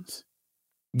sounds.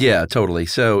 Yeah, totally.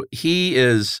 So he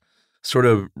is sort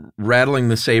of rattling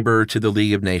the saber to the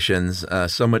League of Nations,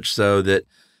 so much so that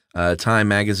Time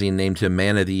magazine named him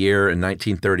Man of the Year in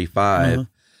 1935. Uh-huh.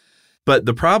 But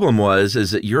the problem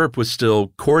is that Europe was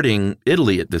still courting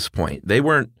Italy at this point. They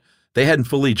hadn't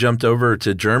fully jumped over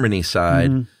to Germany's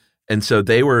side, mm-hmm. and so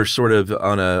they were sort of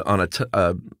on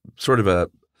a sort of a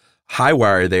high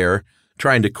wire there,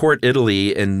 trying to court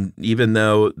Italy. And even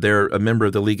though they're a member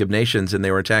of the League of Nations and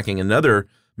they were attacking another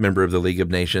member of the League of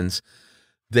Nations,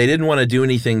 they didn't want to do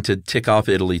anything to tick off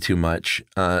Italy too much.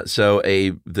 So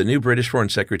the new British Foreign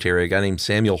Secretary, a guy named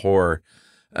Samuel Hoare,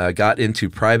 got into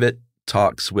private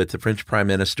talks with the French Prime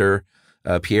Minister,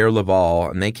 Pierre Laval,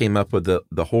 and they came up with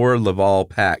the Hoare-Laval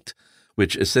Pact,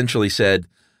 which essentially said,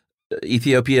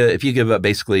 Ethiopia, if you give up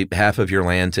basically half of your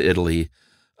land to Italy,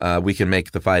 we can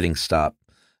make the fighting stop.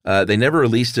 They never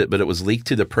released it, but it was leaked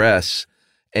to the press,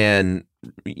 and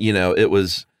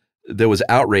there was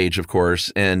outrage, of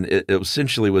course, and it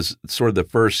essentially was sort of the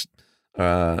first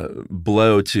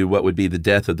blow to what would be the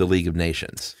death of the League of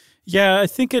Nations. Yeah, I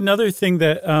think another thing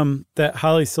that that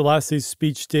Haile Selassie's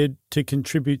speech did to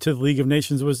contribute to the League of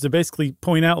Nations was to basically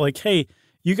point out, like, hey,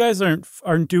 you guys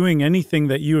aren't doing anything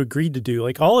that you agreed to do.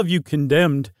 Like, all of you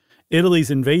condemned Italy's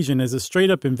invasion as a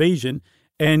straight-up invasion,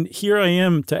 and here I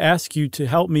am to ask you to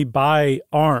help me buy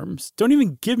arms. Don't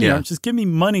even give me arms. Just give me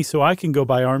money so I can go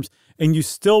buy arms, and you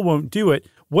still won't do it.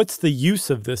 What's the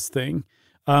use of this thing?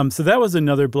 So that was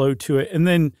another blow to it. And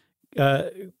then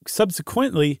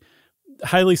subsequently,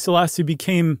 Haile Selassie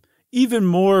became even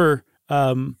more,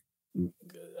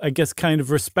 I guess, kind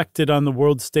of respected on the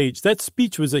world stage. That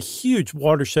speech was a huge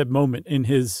watershed moment in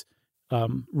his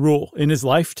rule, in his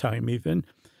lifetime even.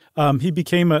 He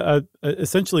became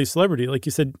essentially a celebrity. Like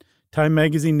you said, Time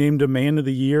magazine named him Man of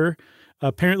the Year.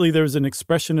 Apparently there was an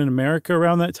expression in America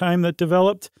around that time that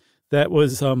developed that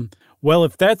was, well,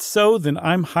 if that's so, then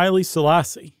I'm Haile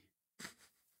Selassie.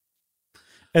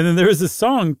 And then there was a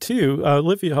song, too.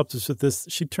 Olivia helped us with this.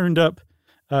 She turned up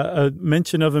a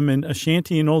mention of him in a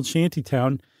shanty in old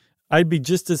shantytown, I'd be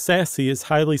just as sassy as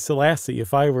Haile Selassie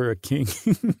if I were a king.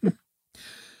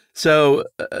 So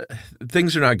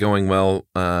things are not going well.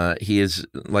 He is,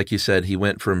 like you said, he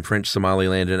went from French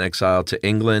Somaliland in exile to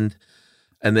England.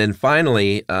 And then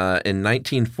finally, in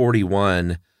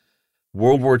 1941,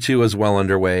 World War II was well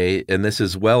underway. And this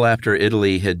is well after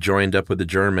Italy had joined up with the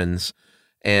Germans.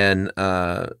 And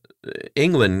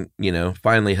England,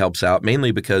 finally helps out,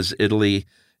 mainly because Italy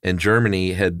and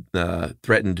Germany had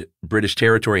threatened British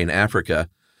territory in Africa.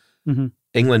 Mm-hmm.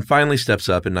 England finally steps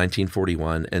up in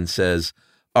 1941 and says,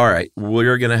 all right,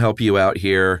 we're going to help you out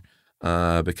here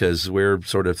because we're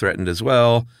sort of threatened as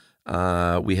well.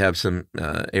 We have some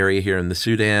area here in the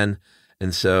Sudan,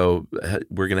 and so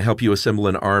we're going to help you assemble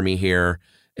an army here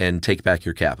and take back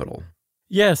your capital.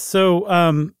 Yes, so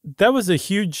that was a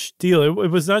huge deal.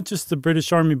 It was not just the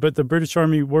British Army, but the British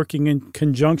Army working in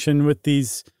conjunction with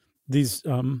these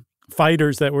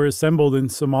fighters that were assembled in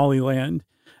Somaliland.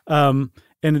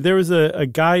 And there was a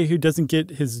guy who doesn't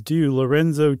get his due,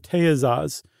 Lorenzo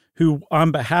Teazaz, who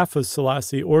on behalf of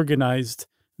Selassie organized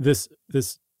this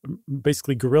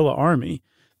basically guerrilla army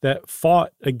that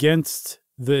fought against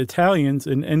the Italians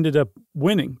and ended up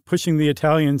winning, pushing the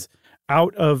Italians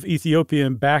out of Ethiopia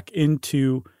and back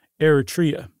into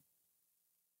Eritrea.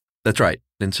 That's right.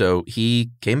 And so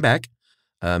he came back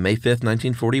May 5th,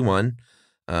 1941,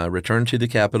 returned to the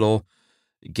capital,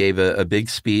 gave a big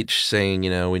speech saying,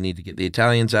 we need to get the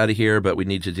Italians out of here, but we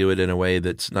need to do it in a way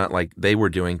that's not like they were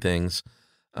doing things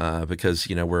because,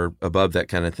 we're above that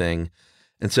kind of thing.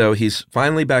 And so he's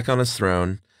finally back on his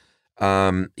throne.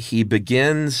 He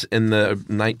begins in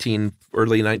the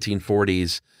early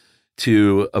 1940s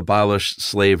to abolish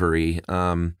slavery.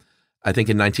 I think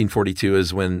in 1942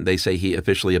 is when they say he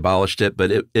officially abolished it,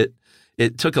 but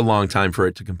it took a long time for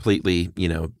it to completely,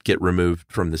 get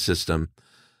removed from the system.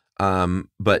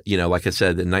 But, like I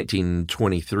said, in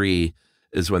 1923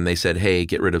 is when they said, hey,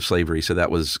 get rid of slavery. So that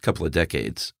was a couple of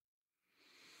decades.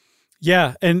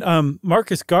 Yeah. And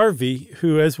Marcus Garvey,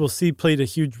 who, as we'll see, played a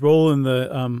huge role in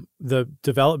the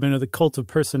development of the cult of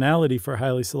personality for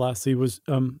Haile Selassie, was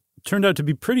turned out to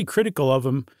be pretty critical of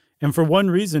him. And for one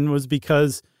reason was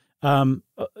because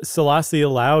Selassie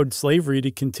allowed slavery to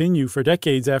continue for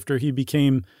decades after he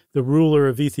became the ruler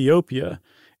of Ethiopia.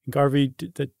 Garvey,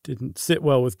 that didn't sit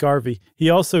well with Garvey.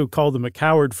 He also called him a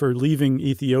coward for leaving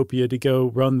Ethiopia to go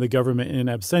run the government in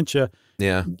absentia.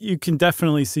 Yeah. You can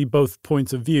definitely see both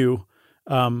points of view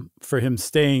for him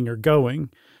staying or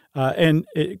going. And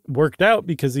it worked out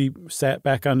because he sat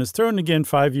back on his throne again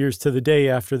 5 years to the day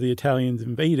after the Italians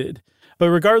invaded. But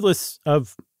regardless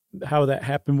of how that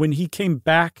happened, when he came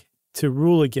back to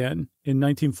rule again in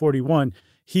 1941,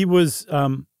 he was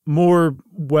more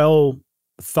well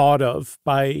thought of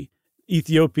by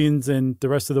Ethiopians and the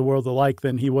rest of the world alike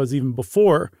than he was even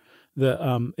before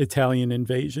the Italian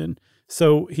invasion.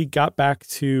 So he got back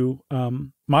to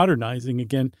modernizing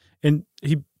again, and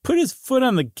he put his foot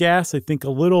on the gas, I think, a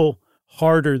little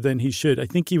harder than he should. I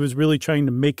think he was really trying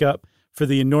to make up for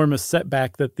the enormous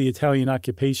setback that the Italian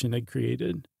occupation had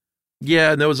created.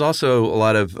 Yeah, and there was also a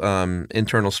lot of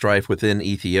internal strife within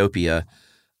Ethiopia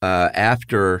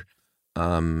after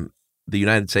the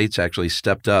United States actually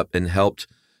stepped up and helped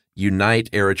unite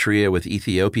Eritrea with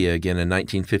Ethiopia again in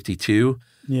 1952.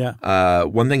 Yeah.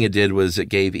 One thing it did was it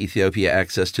gave Ethiopia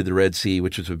access to the Red Sea,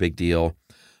 which was a big deal.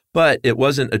 But it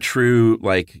wasn't a true,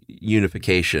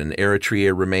 unification.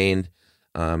 Eritrea remained,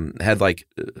 had,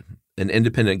 an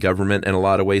independent government in a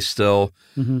lot of ways still.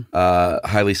 Mm-hmm.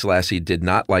 Haile Selassie did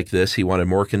not like this. He wanted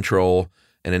more control.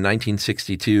 And in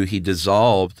 1962, he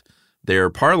dissolved their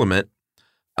parliament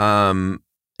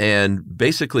and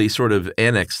basically sort of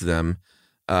annexed them,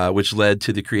 which led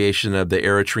to the creation of the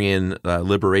Eritrean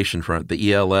Liberation Front,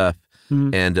 the ELF,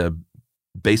 mm-hmm. and a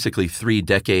basically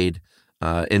 3-decade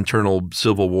internal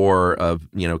civil war of,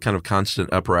 kind of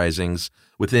constant uprisings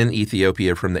within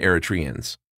Ethiopia from the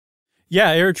Eritreans.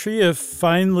 Yeah, Eritrea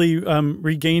finally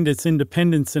regained its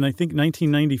independence in, I think,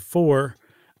 1994,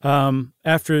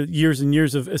 after years and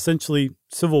years of essentially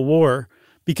civil war.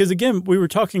 Because, again, we were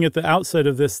talking at the outset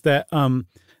of this that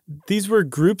these were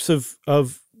groups of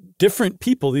different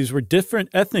people. These were different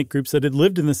ethnic groups that had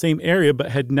lived in the same area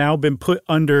but had now been put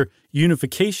under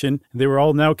unification. They were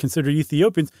all now considered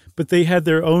Ethiopians, but they had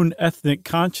their own ethnic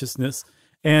consciousness,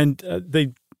 and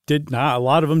they did not. A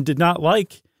lot of them did not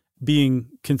like being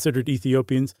considered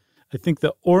Ethiopians. I think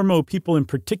the Oromo people in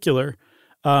particular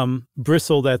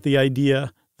bristled at the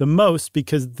idea the most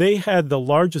because they had the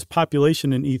largest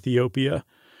population in Ethiopia,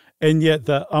 and yet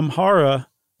the Amhara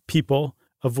people,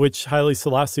 of which Haile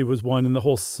Selassie was one, and the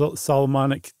whole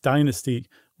Solomonic dynasty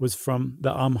was from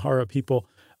the Amhara people.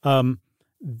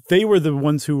 They were the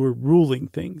ones who were ruling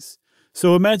things.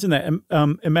 So imagine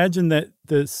that. Imagine that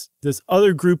this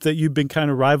other group that you've been kind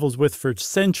of rivals with for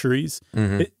centuries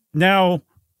now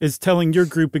is telling your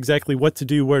group exactly what to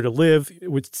do, where to live,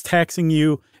 which is taxing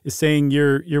you, is saying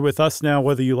you're with us now,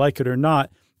 whether you like it or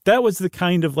not. That was the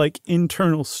kind of like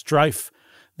internal strife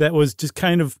that was just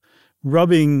kind of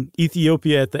rubbing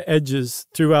Ethiopia at the edges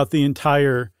throughout the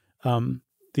entirety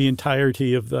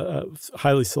of the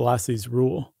Haile Selassie's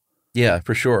rule. Yeah,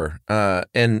 for sure.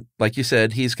 And like you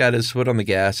said, he's got his foot on the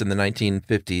gas in the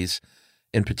 1950s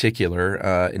in particular.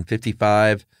 In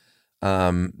 55,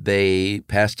 they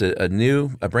passed a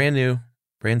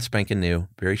brand spanking new,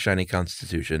 very shiny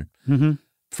constitution,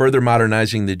 further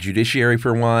modernizing the judiciary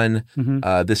for one.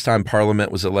 This time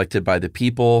Parliament was elected by the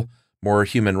people. More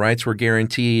human rights were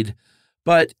guaranteed.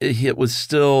 But it was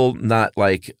still not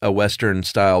like a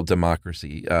Western-style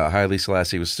democracy. Haile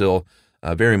Selassie was still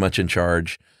very much in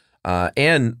charge.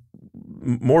 And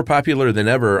more popular than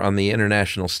ever on the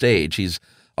international stage. He's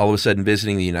all of a sudden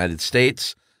visiting the United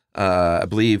States. I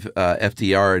believe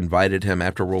FDR invited him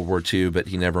after World War II, but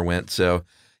he never went. So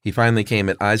he finally came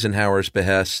at Eisenhower's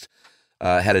behest,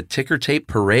 had a ticker tape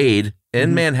parade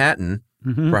in Manhattan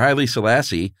for Haile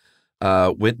Selassie,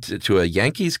 went to a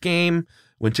Yankees game,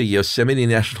 went to Yosemite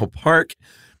National Park,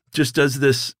 just does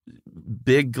this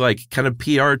big like kind of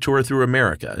PR tour through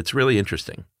America. It's really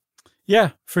interesting.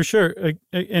 Yeah, for sure.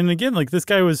 And again, like this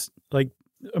guy was like,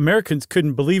 Americans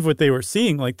couldn't believe what they were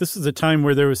seeing. Like this was a time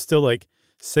where there was still like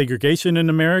segregation in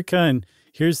America. And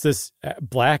here's this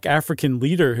Black African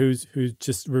leader who's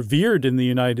just revered in the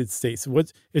United States.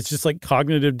 It's just like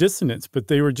cognitive dissonance, but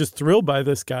they were just thrilled by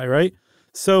this guy, right?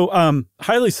 So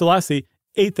Haile Selassie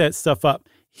ate that stuff up.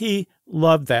 He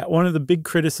loved that. One of the big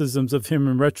criticisms of him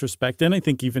in retrospect, and I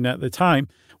think even at the time,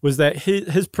 was that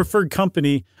his preferred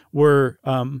company were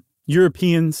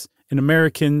Europeans and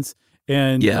Americans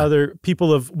and other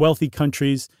people of wealthy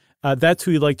countries. That's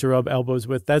who he liked to rub elbows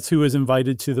with. That's who was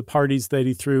invited to the parties that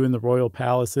he threw in the royal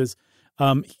palaces.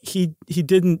 He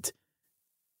didn't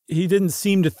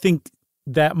seem to think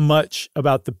that much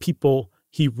about the people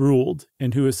he ruled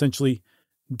and who essentially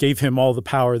gave him all the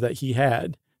power that he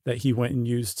had, that he went and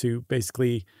used to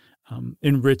basically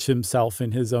enrich himself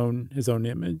in his own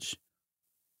image.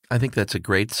 I think that's a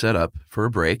great setup for a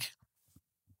break.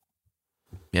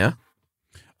 Yeah?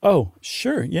 Oh,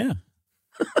 sure, yeah.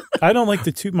 I don't like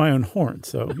to toot my own horn,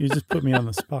 so you just put me on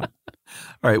the spot.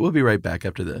 All right, we'll be right back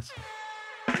after this.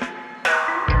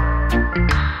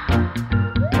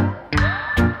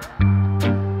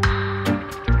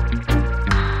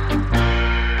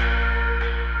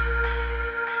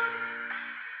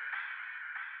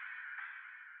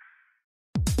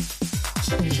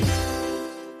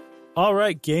 All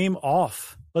right, game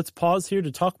off. Let's pause here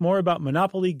to talk more about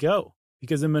Monopoly Go.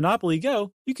 Because in Monopoly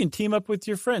Go, you can team up with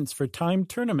your friends for timed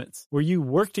tournaments where you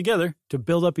work together to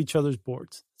build up each other's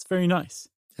boards. It's very nice.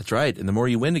 That's right. And the more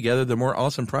you win together, the more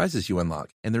awesome prizes you unlock.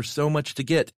 And there's so much to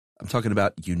get. I'm talking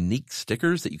about unique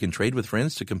stickers that you can trade with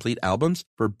friends to complete albums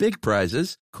for big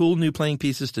prizes, cool new playing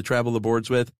pieces to travel the boards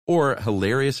with, or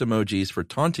hilarious emojis for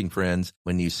taunting friends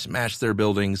when you smash their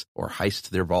buildings or heist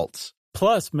their vaults.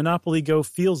 Plus, Monopoly Go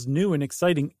feels new and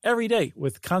exciting every day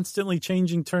with constantly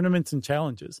changing tournaments and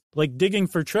challenges, like digging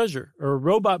for treasure or a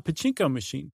robot pachinko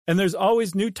machine. And there's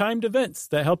always new timed events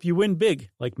that help you win big,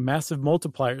 like massive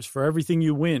multipliers for everything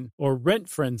you win or rent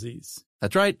frenzies.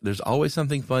 That's right. There's always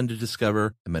something fun to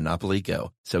discover in Monopoly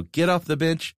Go. So get off the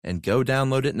bench and go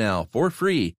download it now for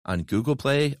free on Google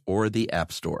Play or the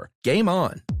App Store. Game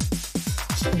on!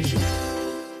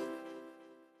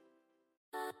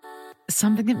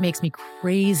 Something that makes me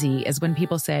crazy is when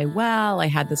people say, well, I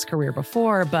had this career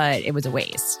before, but it was a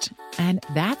waste. And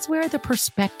that's where the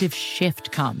perspective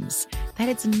shift comes, that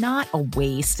it's not a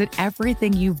waste, that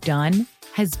everything you've done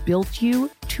has built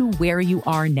you to where you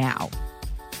are now.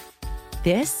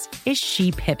 This is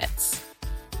She Pivots,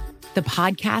 the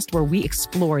podcast where we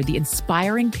explore the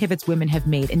inspiring pivots women have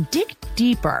made and dig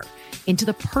deeper into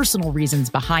the personal reasons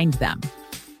behind them.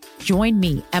 Join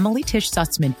me, Emily Tish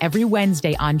Sussman, every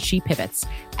Wednesday on She Pivots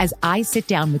as I sit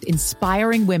down with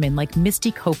inspiring women like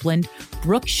Misty Copeland,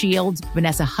 Brooke Shields,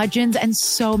 Vanessa Hudgens, and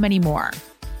so many more.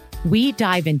 We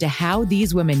dive into how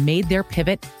these women made their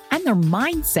pivot and their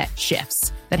mindset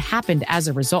shifts that happened as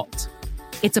a result.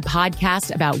 It's a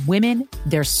podcast about women,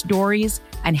 their stories,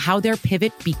 and how their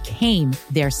pivot became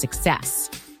their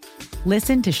success.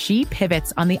 Listen to She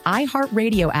Pivots on the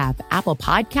iHeartRadio app, Apple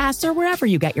Podcasts, or wherever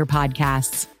you get your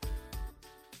podcasts.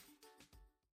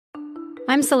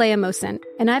 I'm Saleha Mohsen,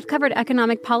 and I've covered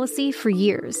economic policy for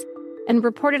years. and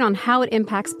reported on how it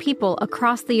impacts people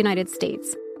across the United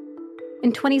States.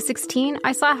 In 2016,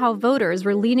 I saw how voters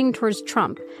were leaning towards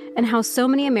Trump and how so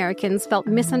many Americans felt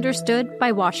misunderstood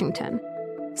by Washington.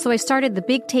 So I started the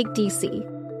Big Take DC.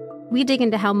 We dig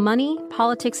into how money,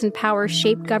 politics, and power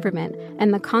shape government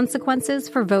and the consequences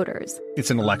for voters.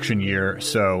 It's an election year,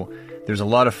 so there's a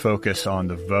lot of focus on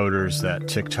the voters that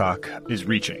TikTok is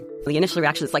reaching. The initial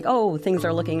reaction is like, oh, things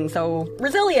are looking so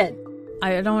resilient.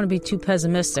 I don't want to be too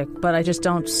pessimistic, but I just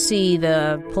don't see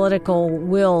the political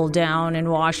will down in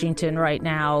Washington right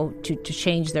now to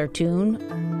change their tune.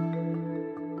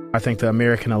 I think the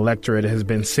American electorate has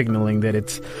been signaling that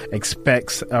it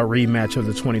expects a rematch of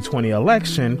the 2020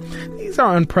 election. These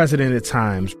are unprecedented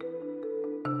times.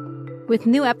 With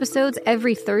new episodes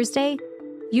every Thursday,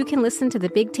 you can listen to the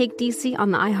Big Take DC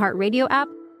on the iHeartRadio app,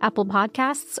 Apple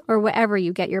Podcasts, or wherever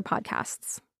you get your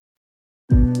podcasts.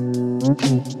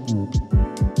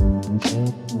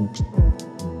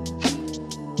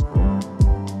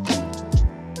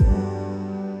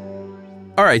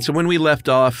 All right, so when we left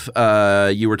off,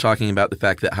 you were talking about the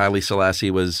fact that Haile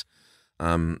Selassie was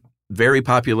very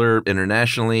popular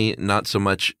internationally, not so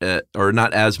much or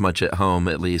not as much at home,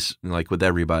 at least, like with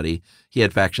everybody. He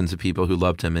had factions of people who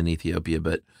loved him in Ethiopia,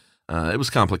 but it was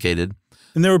complicated.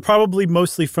 And they were probably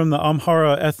mostly from the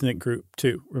Amhara ethnic group,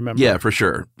 too, remember? Yeah, for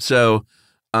sure. So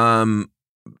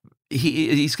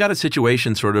he's got a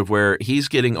situation sort of where he's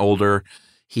getting older.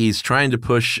 He's trying to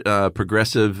push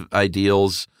progressive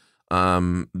ideals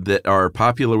that are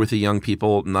popular with the young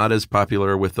people, not as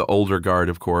popular with the older guard,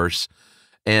 of course.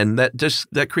 And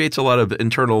that creates a lot of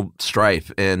internal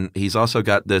strife. And he's also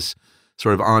got this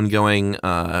sort of ongoing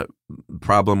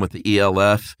problem with the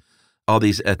ELF, all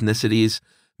these ethnicities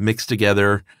mixed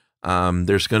together.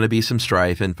 There's going to be some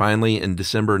strife. And finally, in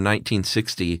December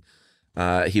 1960,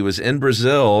 he was in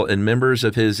Brazil, and members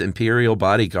of his imperial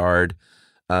bodyguard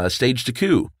staged a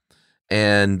coup.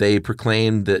 And they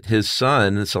proclaimed that his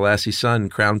son, Selassie's son,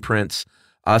 Crown Prince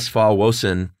Asfal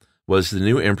Wosan, was the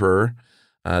new emperor.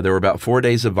 There were about 4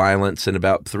 days of violence and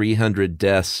about 300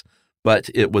 deaths, but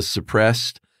it was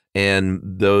suppressed, and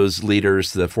those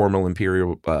leaders, the formal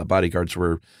imperial bodyguards,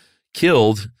 were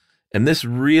killed. And this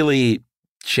really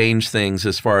changed things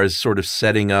as far as sort of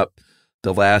setting up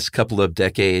the last couple of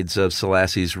decades of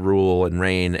Selassie's rule and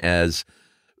reign as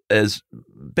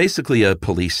basically a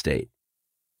police state.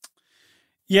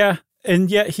 Yeah,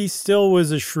 and yet he still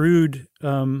was a shrewd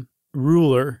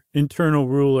ruler, internal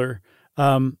ruler,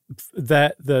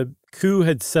 that the coup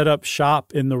had set up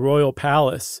shop in the royal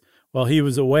palace while he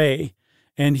was away.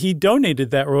 And he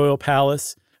donated that royal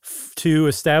palace to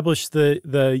establish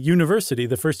the university,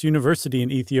 the first university in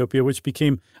Ethiopia, which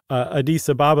became Addis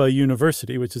Ababa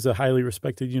University, which is a highly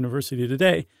respected university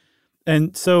today.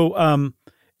 And so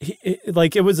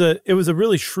it was a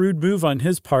really shrewd move on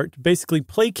his part to basically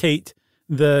placate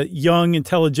the young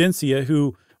intelligentsia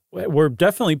who were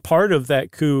definitely part of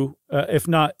that coup, if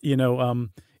not,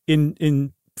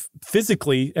 in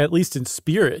physically, at least in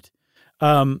spirit.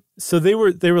 So they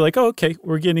were like, oh, okay,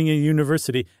 we're getting a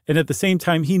university. And at the same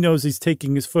time, he knows he's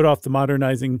taking his foot off the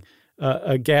modernizing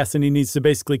gas, and he needs to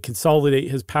basically consolidate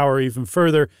his power even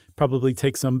further, probably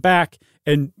take some back,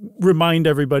 and remind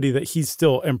everybody that he's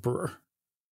still emperor.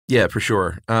 Yeah, for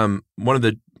sure. One of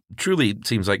the truly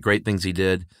seems like great things he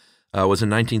did was in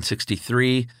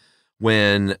 1963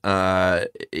 when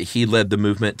he led the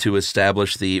movement to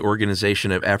establish the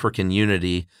Organization of African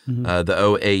Unity, the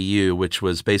OAU, which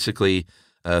was basically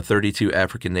 32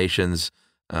 African nations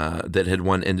that had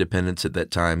won independence at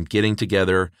that time, getting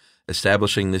together,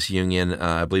 establishing this union.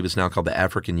 I believe it's now called the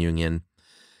African Union.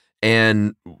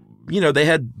 And, they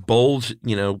had bold,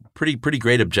 pretty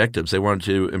great objectives. They wanted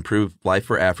to improve life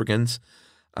for Africans.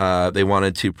 They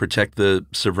wanted to protect the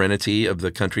sovereignty of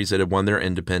the countries that had won their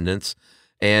independence.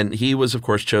 And he was, of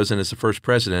course, chosen as the first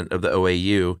president of the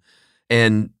OAU.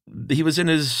 And he was in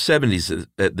his 70s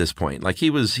at this point. Like he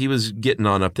was getting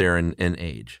on up there in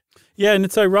age. Yeah, and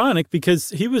it's ironic because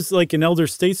he was like an elder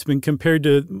statesman compared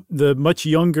to the much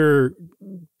younger,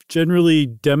 generally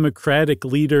democratic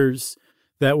leaders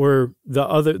that were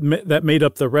that made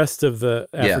up the rest of the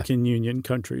African Union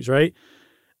countries, right?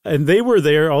 And they were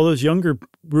there, all those younger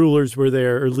rulers were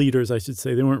there, or leaders, I should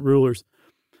say. They weren't rulers,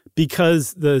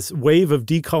 because this wave of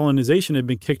decolonization had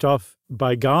been kicked off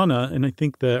by Ghana in, I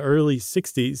think, the early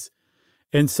 60s.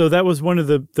 And so that was one of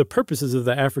the purposes of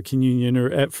the African Union,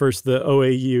 or at first the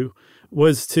OAU,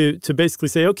 was to basically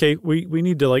say, okay, we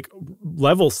need to like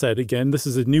level set again. This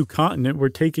is a new continent. We're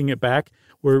taking it back.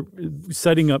 We're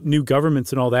setting up new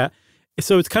governments and all that.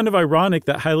 So it's kind of ironic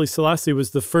that Haile Selassie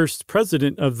was the first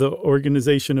president of the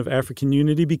Organization of African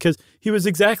Unity, because he was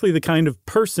exactly the kind of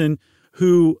person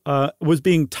who was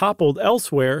being toppled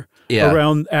elsewhere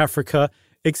around Africa,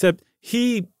 except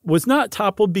he was not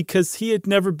toppled because he had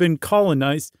never been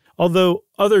colonized. Although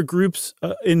other groups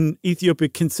in Ethiopia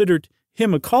considered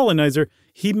him a colonizer,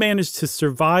 he managed to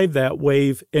survive that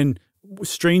wave and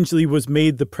strangely was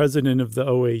made the president of the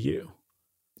OAU.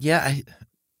 Yeah,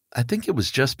 I think it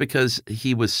was just because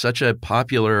he was such a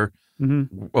popular,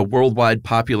 a worldwide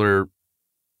popular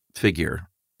figure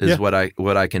is what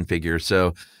I can figure.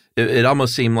 So it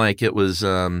almost seemed like it was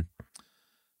just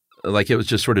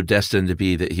sort of destined to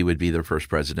be that he would be their first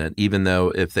president, even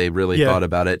though if they really thought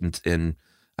about it and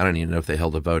I don't even know if they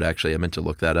held a vote, actually. I meant to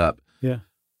look that up. Yeah.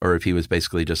 Or if he was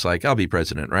basically just like, I'll be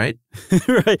president, right?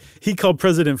 Right. He called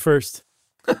president first.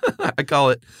 I call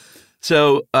it.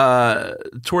 So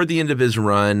toward the end of his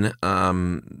run,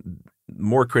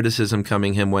 more criticism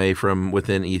coming him way from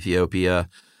within Ethiopia.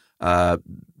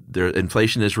 Their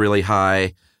inflation is really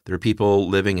high. There are people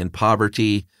living in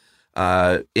poverty.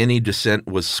 Any dissent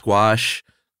was squashed.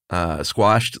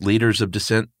 Leaders of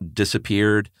dissent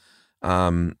disappeared.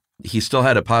 He still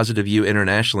had a positive view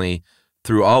internationally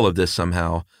through all of this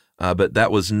somehow, but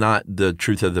that was not the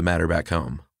truth of the matter back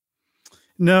home.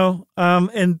 No,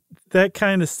 and that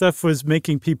kind of stuff was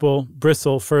making people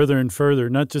bristle further and further,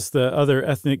 not just the other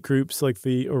ethnic groups like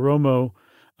the Oromo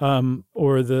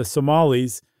or the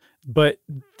Somalis, but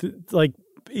like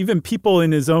even people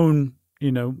in his own,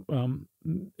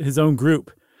 his own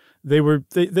group. There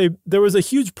was a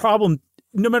huge problem.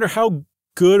 No matter how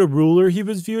good a ruler he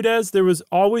was viewed as, there was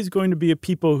always going to be a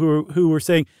people who were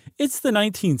saying, it's the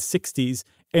 1960s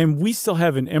and we still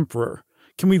have an emperor.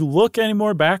 Can we look any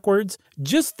more backwards?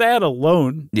 Just that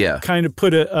alone kind of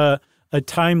put a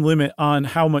time limit on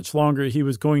how much longer he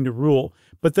was going to rule.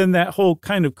 But then that whole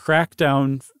kind of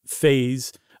crackdown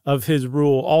phase of his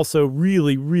rule also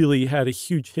really, really had a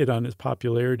huge hit on his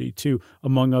popularity too,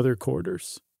 among other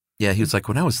quarters. Yeah, he was like,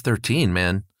 when I was 13,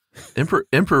 man,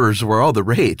 emperors were all the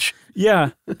rage.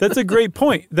 Yeah, that's a great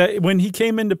point. That when he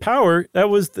came into power, that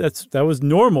was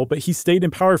normal, but he stayed in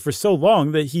power for so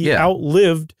long that he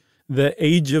outlived the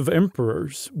age of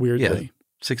emperors, weirdly.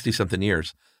 60-something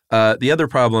years. The other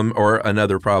problem, or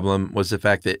another problem, was the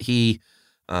fact that he,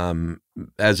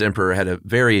 as emperor, had a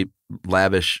very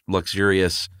lavish,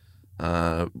 luxurious,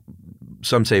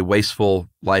 some say wasteful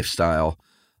lifestyle,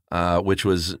 which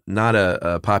was not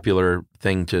a popular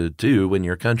thing to do when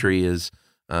your country is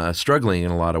struggling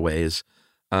in a lot of ways.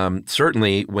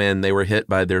 Certainly when they were hit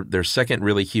by their second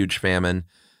really huge famine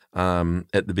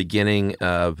at the beginning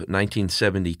of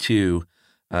 1972,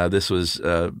 this was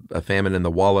a famine in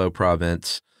the Wallo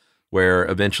province, where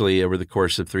eventually over the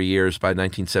course of 3 years, by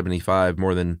 1975,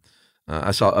 more than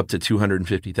I saw up to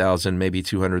 250,000, maybe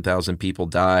 200,000 people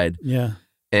died. Yeah.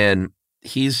 And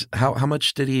he's how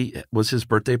much was his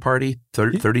birthday party?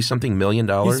 30-something million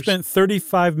dollars? He spent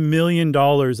 $35 million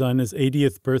on his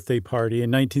 80th birthday party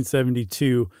in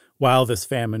 1972 while this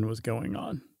famine was going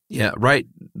on. Yeah, right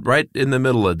in the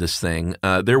middle of this thing.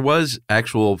 There was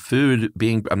actual food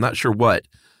being, I'm not sure what,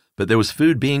 but there was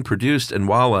food being produced in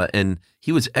Walla, and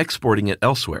he was exporting it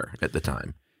elsewhere at the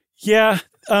time. Yeah.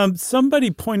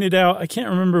 Somebody pointed out, I can't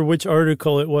remember which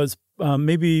article it was,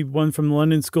 maybe one from the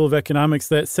London School of Economics,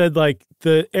 that said like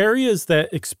the areas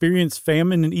that experienced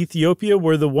famine in Ethiopia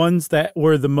were the ones that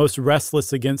were the most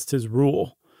restless against his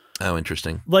rule. Oh,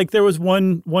 interesting. Like there was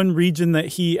one region that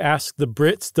he asked the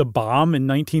Brits to bomb in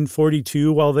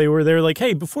 1942 while they were there. Like,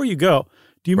 hey, before you go,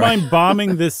 do you mind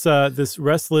bombing this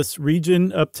restless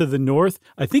region up to the north?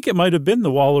 I think it might have been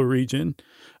the Wallo region.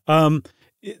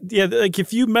 Yeah, like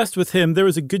if you messed with him, there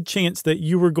was a good chance that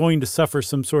you were going to suffer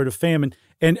some sort of famine.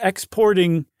 And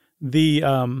exporting the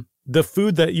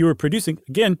food that you were producing,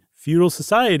 again, feudal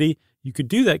society, you could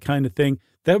do that kind of thing.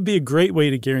 That would be a great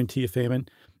way to guarantee a famine.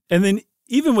 And then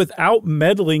even without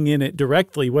meddling in it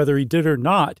directly, whether he did or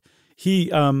not,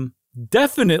 he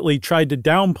definitely tried to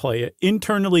downplay it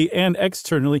internally and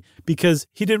externally because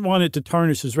he didn't want it to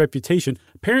tarnish his reputation.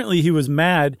 Apparently, he was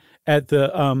mad at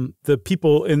the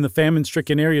people in the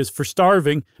famine-stricken areas for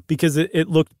starving because it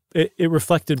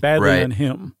reflected badly on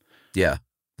him. Yeah,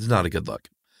 it's not a good look.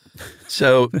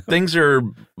 So things are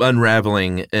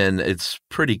unraveling, and it's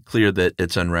pretty clear that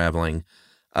it's unraveling.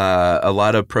 A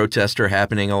lot of protests are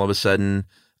happening all of a sudden.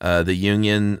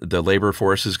 The labor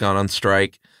force has gone on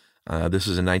strike. This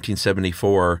was in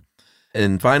 1974.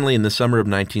 And finally, in the summer of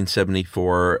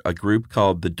 1974, a group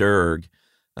called the DERG,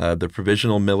 the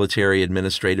Provisional Military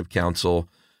Administrative Council,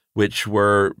 which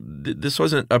this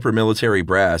wasn't upper military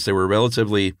brass. They were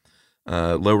relatively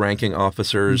low-ranking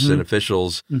officers and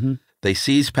officials. Mm-hmm. They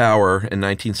seized power in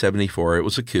 1974. It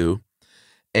was a coup.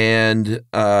 And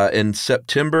in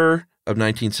September of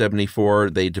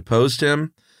 1974, they deposed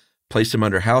him, placed him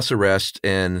under house arrest,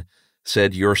 and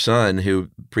said your son, who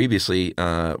previously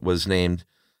was named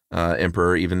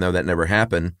emperor, even though that never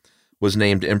happened, was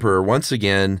named emperor once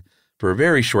again for a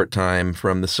very short time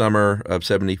from the summer of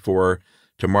 74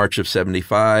 to March of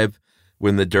 75,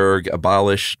 when the Derg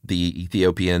abolished the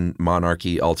Ethiopian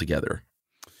monarchy altogether.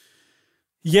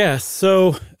 Yeah,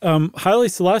 so Haile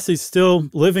Selassie is still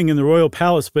living in the royal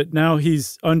palace, but now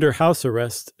he's under house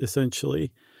arrest,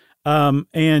 essentially.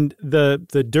 And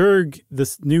the Derg,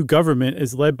 this new government,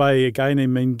 is led by a guy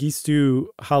named Mengistu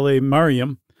Haile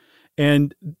Mariam,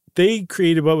 and they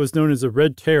created what was known as a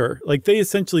Red Terror. Like, they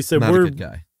essentially said, Not a good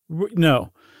guy.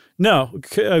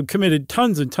 Committed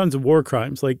tons and tons of war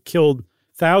crimes, like killed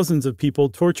thousands of people,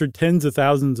 tortured tens of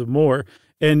thousands of more,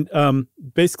 and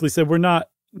basically said, we're not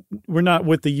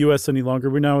with the U.S. any longer.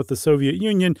 We're now with the Soviet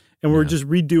Union, and we're just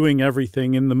redoing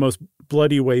everything in the most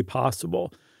bloody way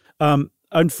possible.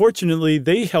 Unfortunately,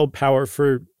 they held power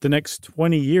for the next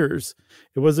 20 years.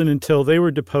 It wasn't until they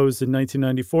were deposed in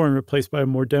 1994 and replaced by a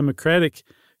more democratic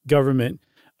government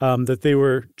that they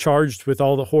were charged with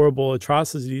all the horrible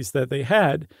atrocities that they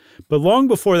had. But long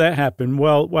before that happened,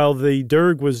 while the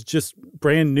Derg was just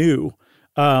brand new,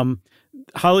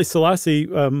 Haile Selassie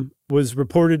was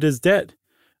reported as dead.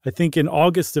 I think in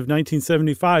August of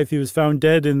 1975, he was found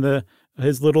dead in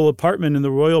his little apartment in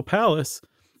the royal palace.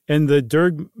 And the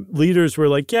Derg leaders were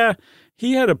like, yeah,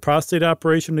 he had a prostate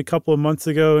operation a couple of months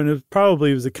ago, and it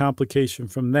probably was a complication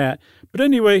from that. But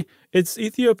anyway, it's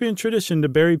Ethiopian tradition to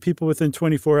bury people within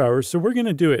 24 hours, so we're going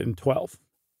to do it in 12.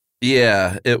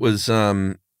 Yeah, it was,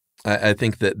 I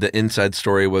think that the inside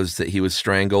story was that he was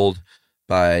strangled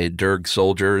by Derg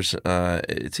soldiers.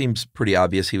 It seems pretty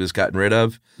obvious he was gotten rid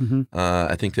of. Mm-hmm.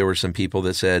 I think there were some people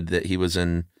that said that he was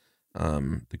in,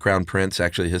 the Crown Prince,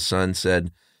 actually his son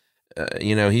said,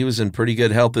 he was in pretty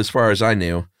good health as far as I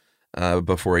knew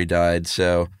before he died.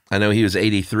 So I know he was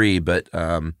 83, but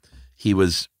he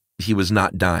was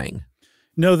not dying.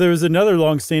 No, there was another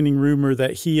longstanding rumor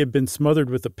that he had been smothered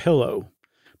with a pillow.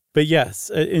 But yes,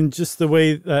 in just the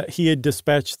way that he had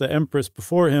dispatched the Empress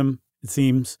before him, it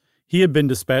seems, he had been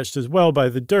dispatched as well by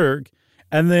the Derg.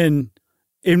 And then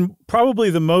in probably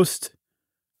the most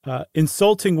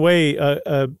insulting way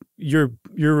your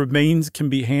remains can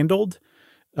be handled,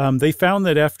 they found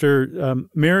that after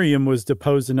Mariam was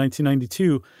deposed in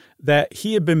 1992, that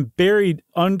he had been buried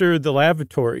under the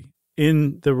lavatory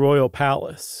in the royal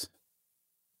palace.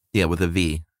 Yeah, with a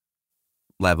V.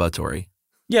 Lavatory.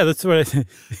 Yeah, that's what I think.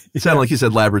 It sounded like you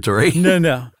said laboratory.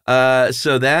 No.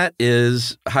 So that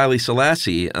is Haile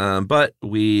Selassie. But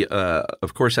we,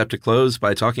 of course, have to close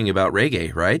by talking about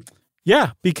reggae, right?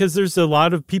 Yeah, because there's a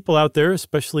lot of people out there,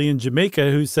 especially in Jamaica,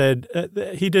 who said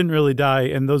he didn't really die,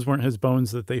 and those weren't his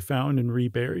bones that they found and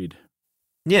reburied.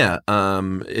 Yeah.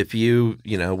 If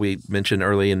we mentioned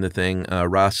early in the thing,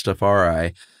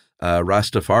 Rastafarian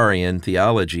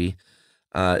theology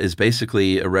is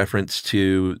basically a reference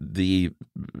to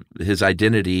his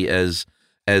identity as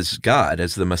God,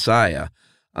 as the Messiah.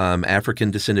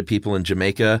 African-descended people in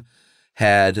Jamaica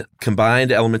had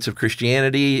combined elements of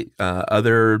Christianity,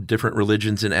 other different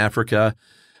religions in Africa.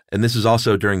 And this is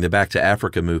also during the Back to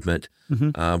Africa movement,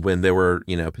 when there were,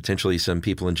 potentially some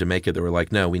people in Jamaica that were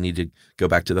like, no, we need to go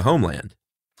back to the homeland.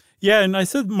 Yeah, and I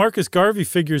said Marcus Garvey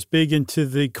figures big into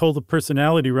the cult of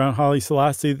personality around Haile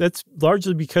Selassie. That's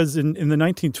largely because in the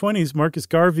 1920s, Marcus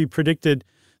Garvey predicted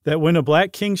that when a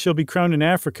black king shall be crowned in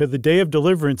Africa, the day of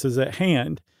deliverance is at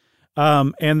hand,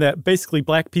 and that basically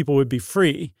black people would be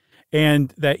free.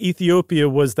 And that Ethiopia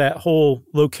was that whole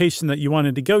location that you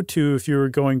wanted to go to if you were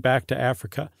going back to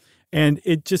Africa. And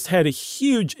it just had a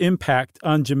huge impact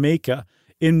on Jamaica,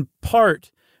 in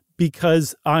part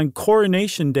because on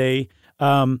Coronation Day,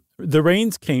 the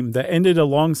rains came that ended a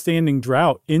long-standing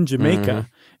drought in Jamaica.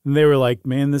 Mm-hmm. And they were like,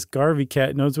 man, this Garvey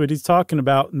cat knows what he's talking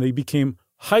about. And they became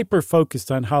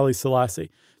hyper-focused on Haile Selassie.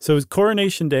 So his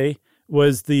Coronation Day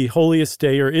was the holiest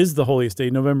day, or is the holiest day,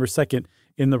 November 2nd,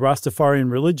 in the Rastafarian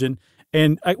religion.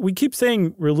 And we keep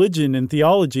saying religion and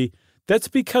theology. That's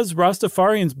because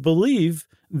Rastafarians believe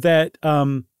that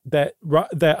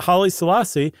that Haile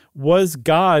Selassie was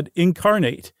God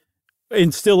incarnate,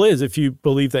 and still is, if you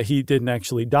believe that he didn't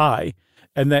actually die,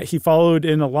 and that he followed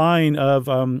in a line of,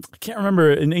 I can't remember,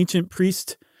 an ancient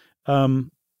priest,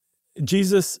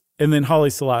 Jesus, and then Haile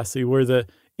Selassie were the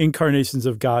incarnations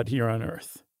of God here on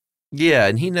earth. Yeah,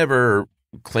 and he never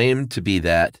claimed to be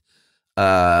that.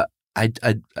 I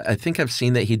think I've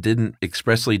seen that he didn't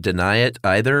expressly deny it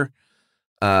either.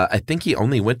 I think he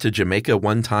only went to Jamaica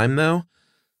one time, though.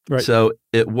 Right. So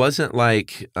it wasn't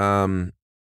like, I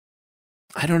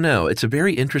don't know. It's a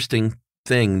very interesting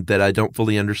thing that I don't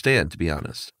fully understand, to be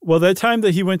honest. Well, that time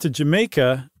that he went to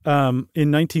Jamaica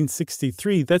in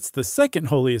 1963, that's the second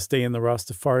holiest day in the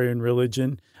Rastafarian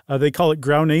religion. They call it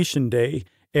Groundation Day,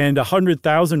 and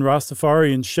 100,000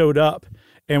 Rastafarians showed up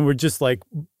and were just like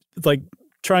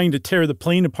trying to tear the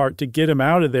plane apart to get him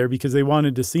out of there because they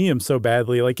wanted to see him so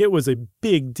badly. Like, it was a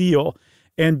big deal.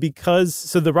 And the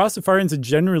Rastafarians had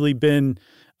generally been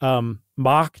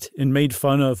mocked and made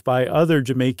fun of by other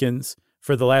Jamaicans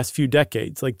for the last few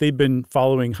decades. Like, they've been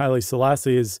following Haile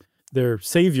Selassie as their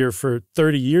savior for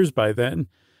 30 years by then.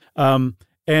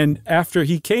 And after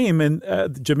he came and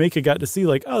Jamaica got to see,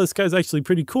 like, oh, this guy's actually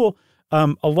pretty cool,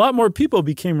 a lot more people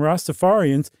became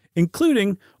Rastafarians,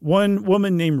 including one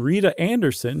woman named Rita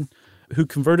Anderson, who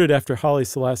converted after Haile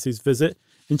Selassie's visit,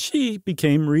 and she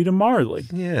became Rita Marley.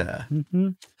 Yeah. Mm-hmm.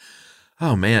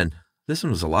 Oh, man. This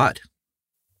one was a lot.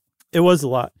 It was a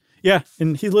lot. Yeah,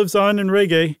 and he lives on in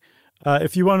reggae.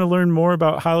 If you want to learn more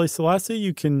about Haile Selassie,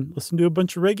 you can listen to a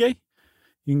bunch of reggae.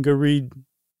 You can go read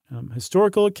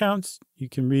historical accounts. You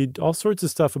can read all sorts of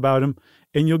stuff about him,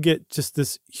 and you'll get just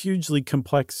this hugely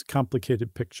complex,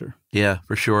 complicated picture. Yeah,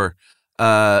 for sure.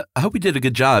 I hope we did a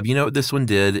good job. You know what this one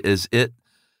did is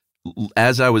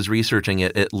as I was researching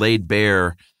it, it laid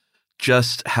bare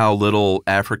just how little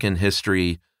African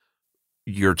history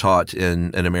you're taught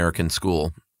in an American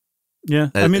school. Yeah,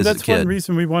 I mean, that's one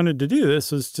reason we wanted to do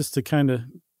this, was just to kind of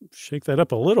shake that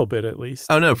up a little bit at least.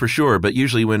 Oh, no, for sure. But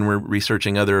usually when we're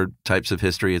researching other types of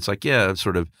history, it's like, yeah, I've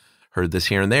sort of heard this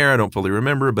here and there. I don't fully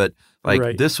remember. But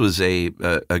like This was a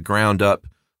ground up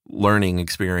learning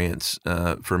experience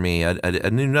for me. I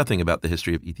knew nothing about the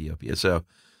history of Ethiopia. So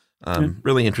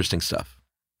really interesting stuff.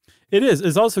 It is.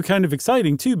 It's also kind of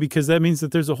exciting, too, because that means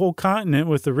that there's a whole continent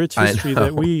with a rich history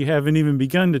that we haven't even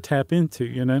begun to tap into,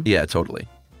 you know? Yeah, totally.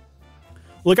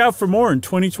 Look out for more in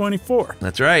 2024.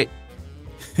 That's right.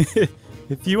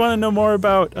 If you want to know more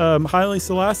about Haile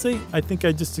Selassie, I think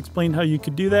I just explained how you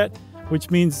could do that, which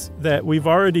means that we've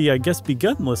already, I guess,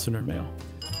 begun listener mail.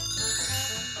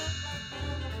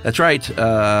 That's right.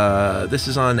 This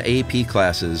is on AP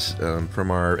classes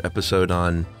from our episode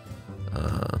on,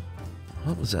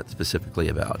 what was that specifically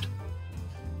about?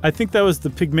 I think that was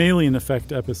the Pygmalion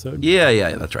Effect episode.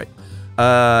 Yeah, that's right.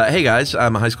 Hey guys,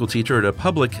 I'm a high school teacher at a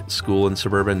public school in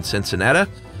suburban Cincinnati.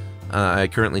 I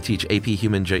currently teach AP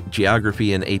Human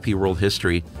Geography and AP World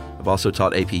History. I've also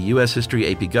taught AP U.S.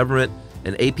 History, AP Government,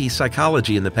 and AP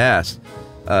Psychology in the past.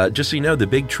 Just so you know, the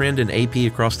big trend in AP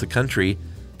across the country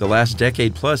the last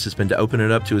decade plus has been to open it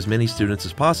up to as many students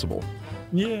as possible.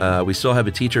 Yeah. We still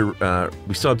have teacher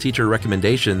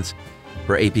recommendations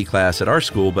for AP class at our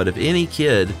school, but if any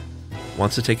kid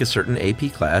wants to take a certain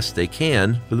AP class, they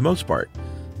can for the most part.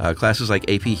 Classes like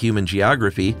AP Human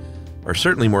Geography are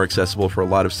certainly more accessible for a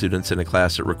lot of students in a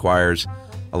class that requires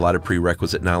a lot of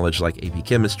prerequisite knowledge like AP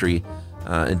Chemistry.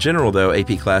 In general, though,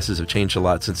 AP classes have changed a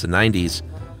lot since the 90s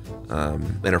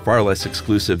and are far less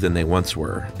exclusive than they once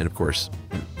were. And of course,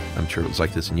 I'm sure it was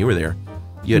like this when you were there.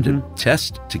 You had to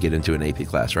test to get into an AP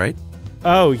class, right?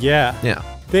 Oh, yeah. Yeah.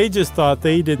 They just thought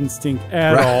they didn't stink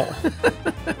at all.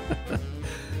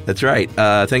 That's right.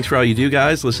 Thanks for all you do,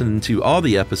 guys. Listen to all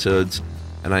the episodes,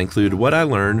 and I include what I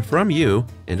learned from you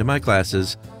into my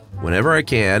classes whenever I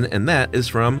can, and that is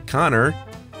from Connor,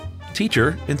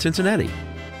 teacher in Cincinnati.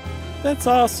 That's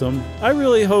awesome. I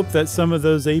really hope that some of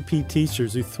those AP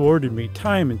teachers who thwarted me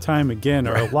time and time again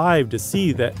are alive to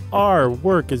see that our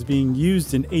work is being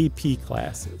used in AP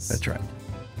classes. That's right.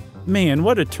 Man,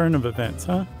 what a turn of events,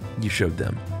 huh? You showed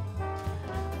them.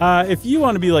 If you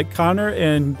want to be like Connor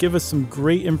and give us some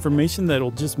great information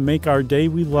that'll just make our day,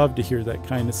 we love to hear that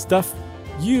kind of stuff.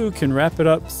 You can wrap it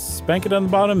up, spank it on the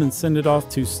bottom, and send it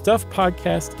off to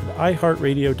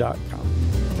stuffpodcast@iheartradio.com.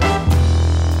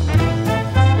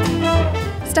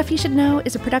 Stuff You Should Know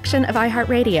is a production of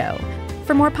iHeartRadio.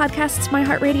 For more podcasts from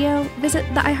iHeartRadio, visit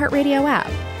the iHeartRadio app,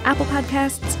 Apple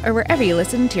Podcasts, or wherever you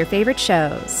listen to your favorite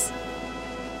shows.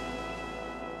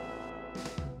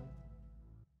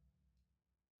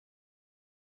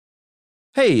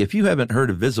 Hey, if you haven't heard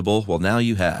of Visible, well, now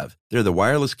you have. They're the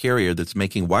wireless carrier that's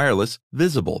making wireless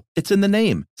visible. It's in the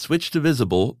name. Switch to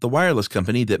Visible, the wireless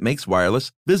company that makes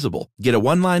wireless visible. Get a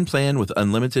one-line plan with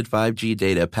unlimited 5G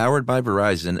data powered by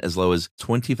Verizon as low as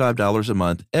 $25 a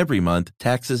month every month,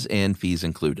 taxes and fees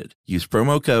included. Use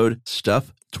promo code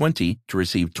STUFF20 to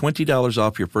receive $20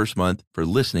 off your first month for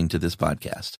listening to this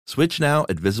podcast. Switch now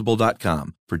at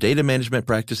Visible.com. For data management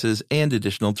practices and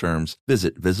additional terms,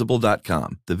 visit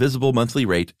Visible.com. The Visible monthly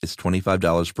rate is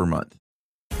 $25 per month.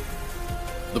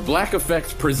 The Black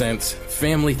Effect presents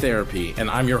Family Therapy, and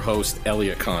I'm your host,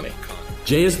 Elliot Connie.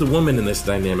 Jay is the woman in this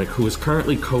dynamic who is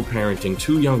currently co-parenting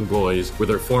 2 young boys with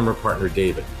her former partner,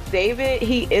 David. David,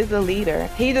 he is a leader.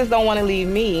 He just don't want to leave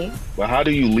me. But how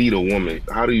do you lead a woman?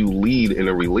 How do you lead in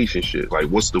a relationship? Like,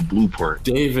 what's the blueprint?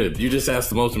 David, you just asked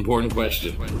the most important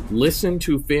question. Listen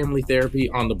to Family Therapy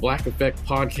on the Black Effect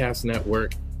Podcast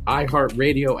Network,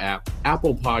 iHeartRadio app,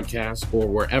 Apple Podcasts, or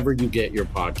wherever you get your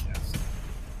podcasts.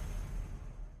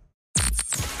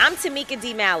 I'm Tamika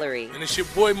D. Mallory. And it's your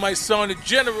boy, my son, the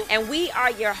General. And we are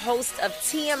your hosts of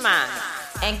TMI.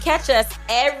 And catch us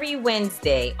every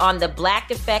Wednesday on the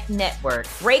Black Effect Network,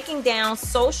 breaking down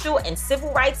social and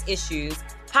civil rights issues,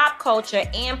 pop culture,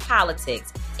 and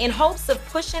politics in hopes of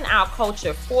pushing our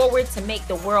culture forward to make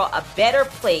the world a better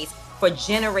place for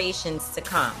generations to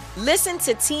come. Listen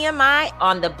to TMI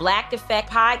on the Black Effect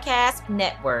Podcast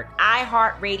Network,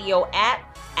 iHeartRadio app,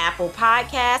 Apple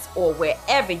Podcasts, or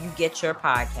wherever you get your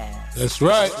podcasts. That's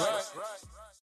right.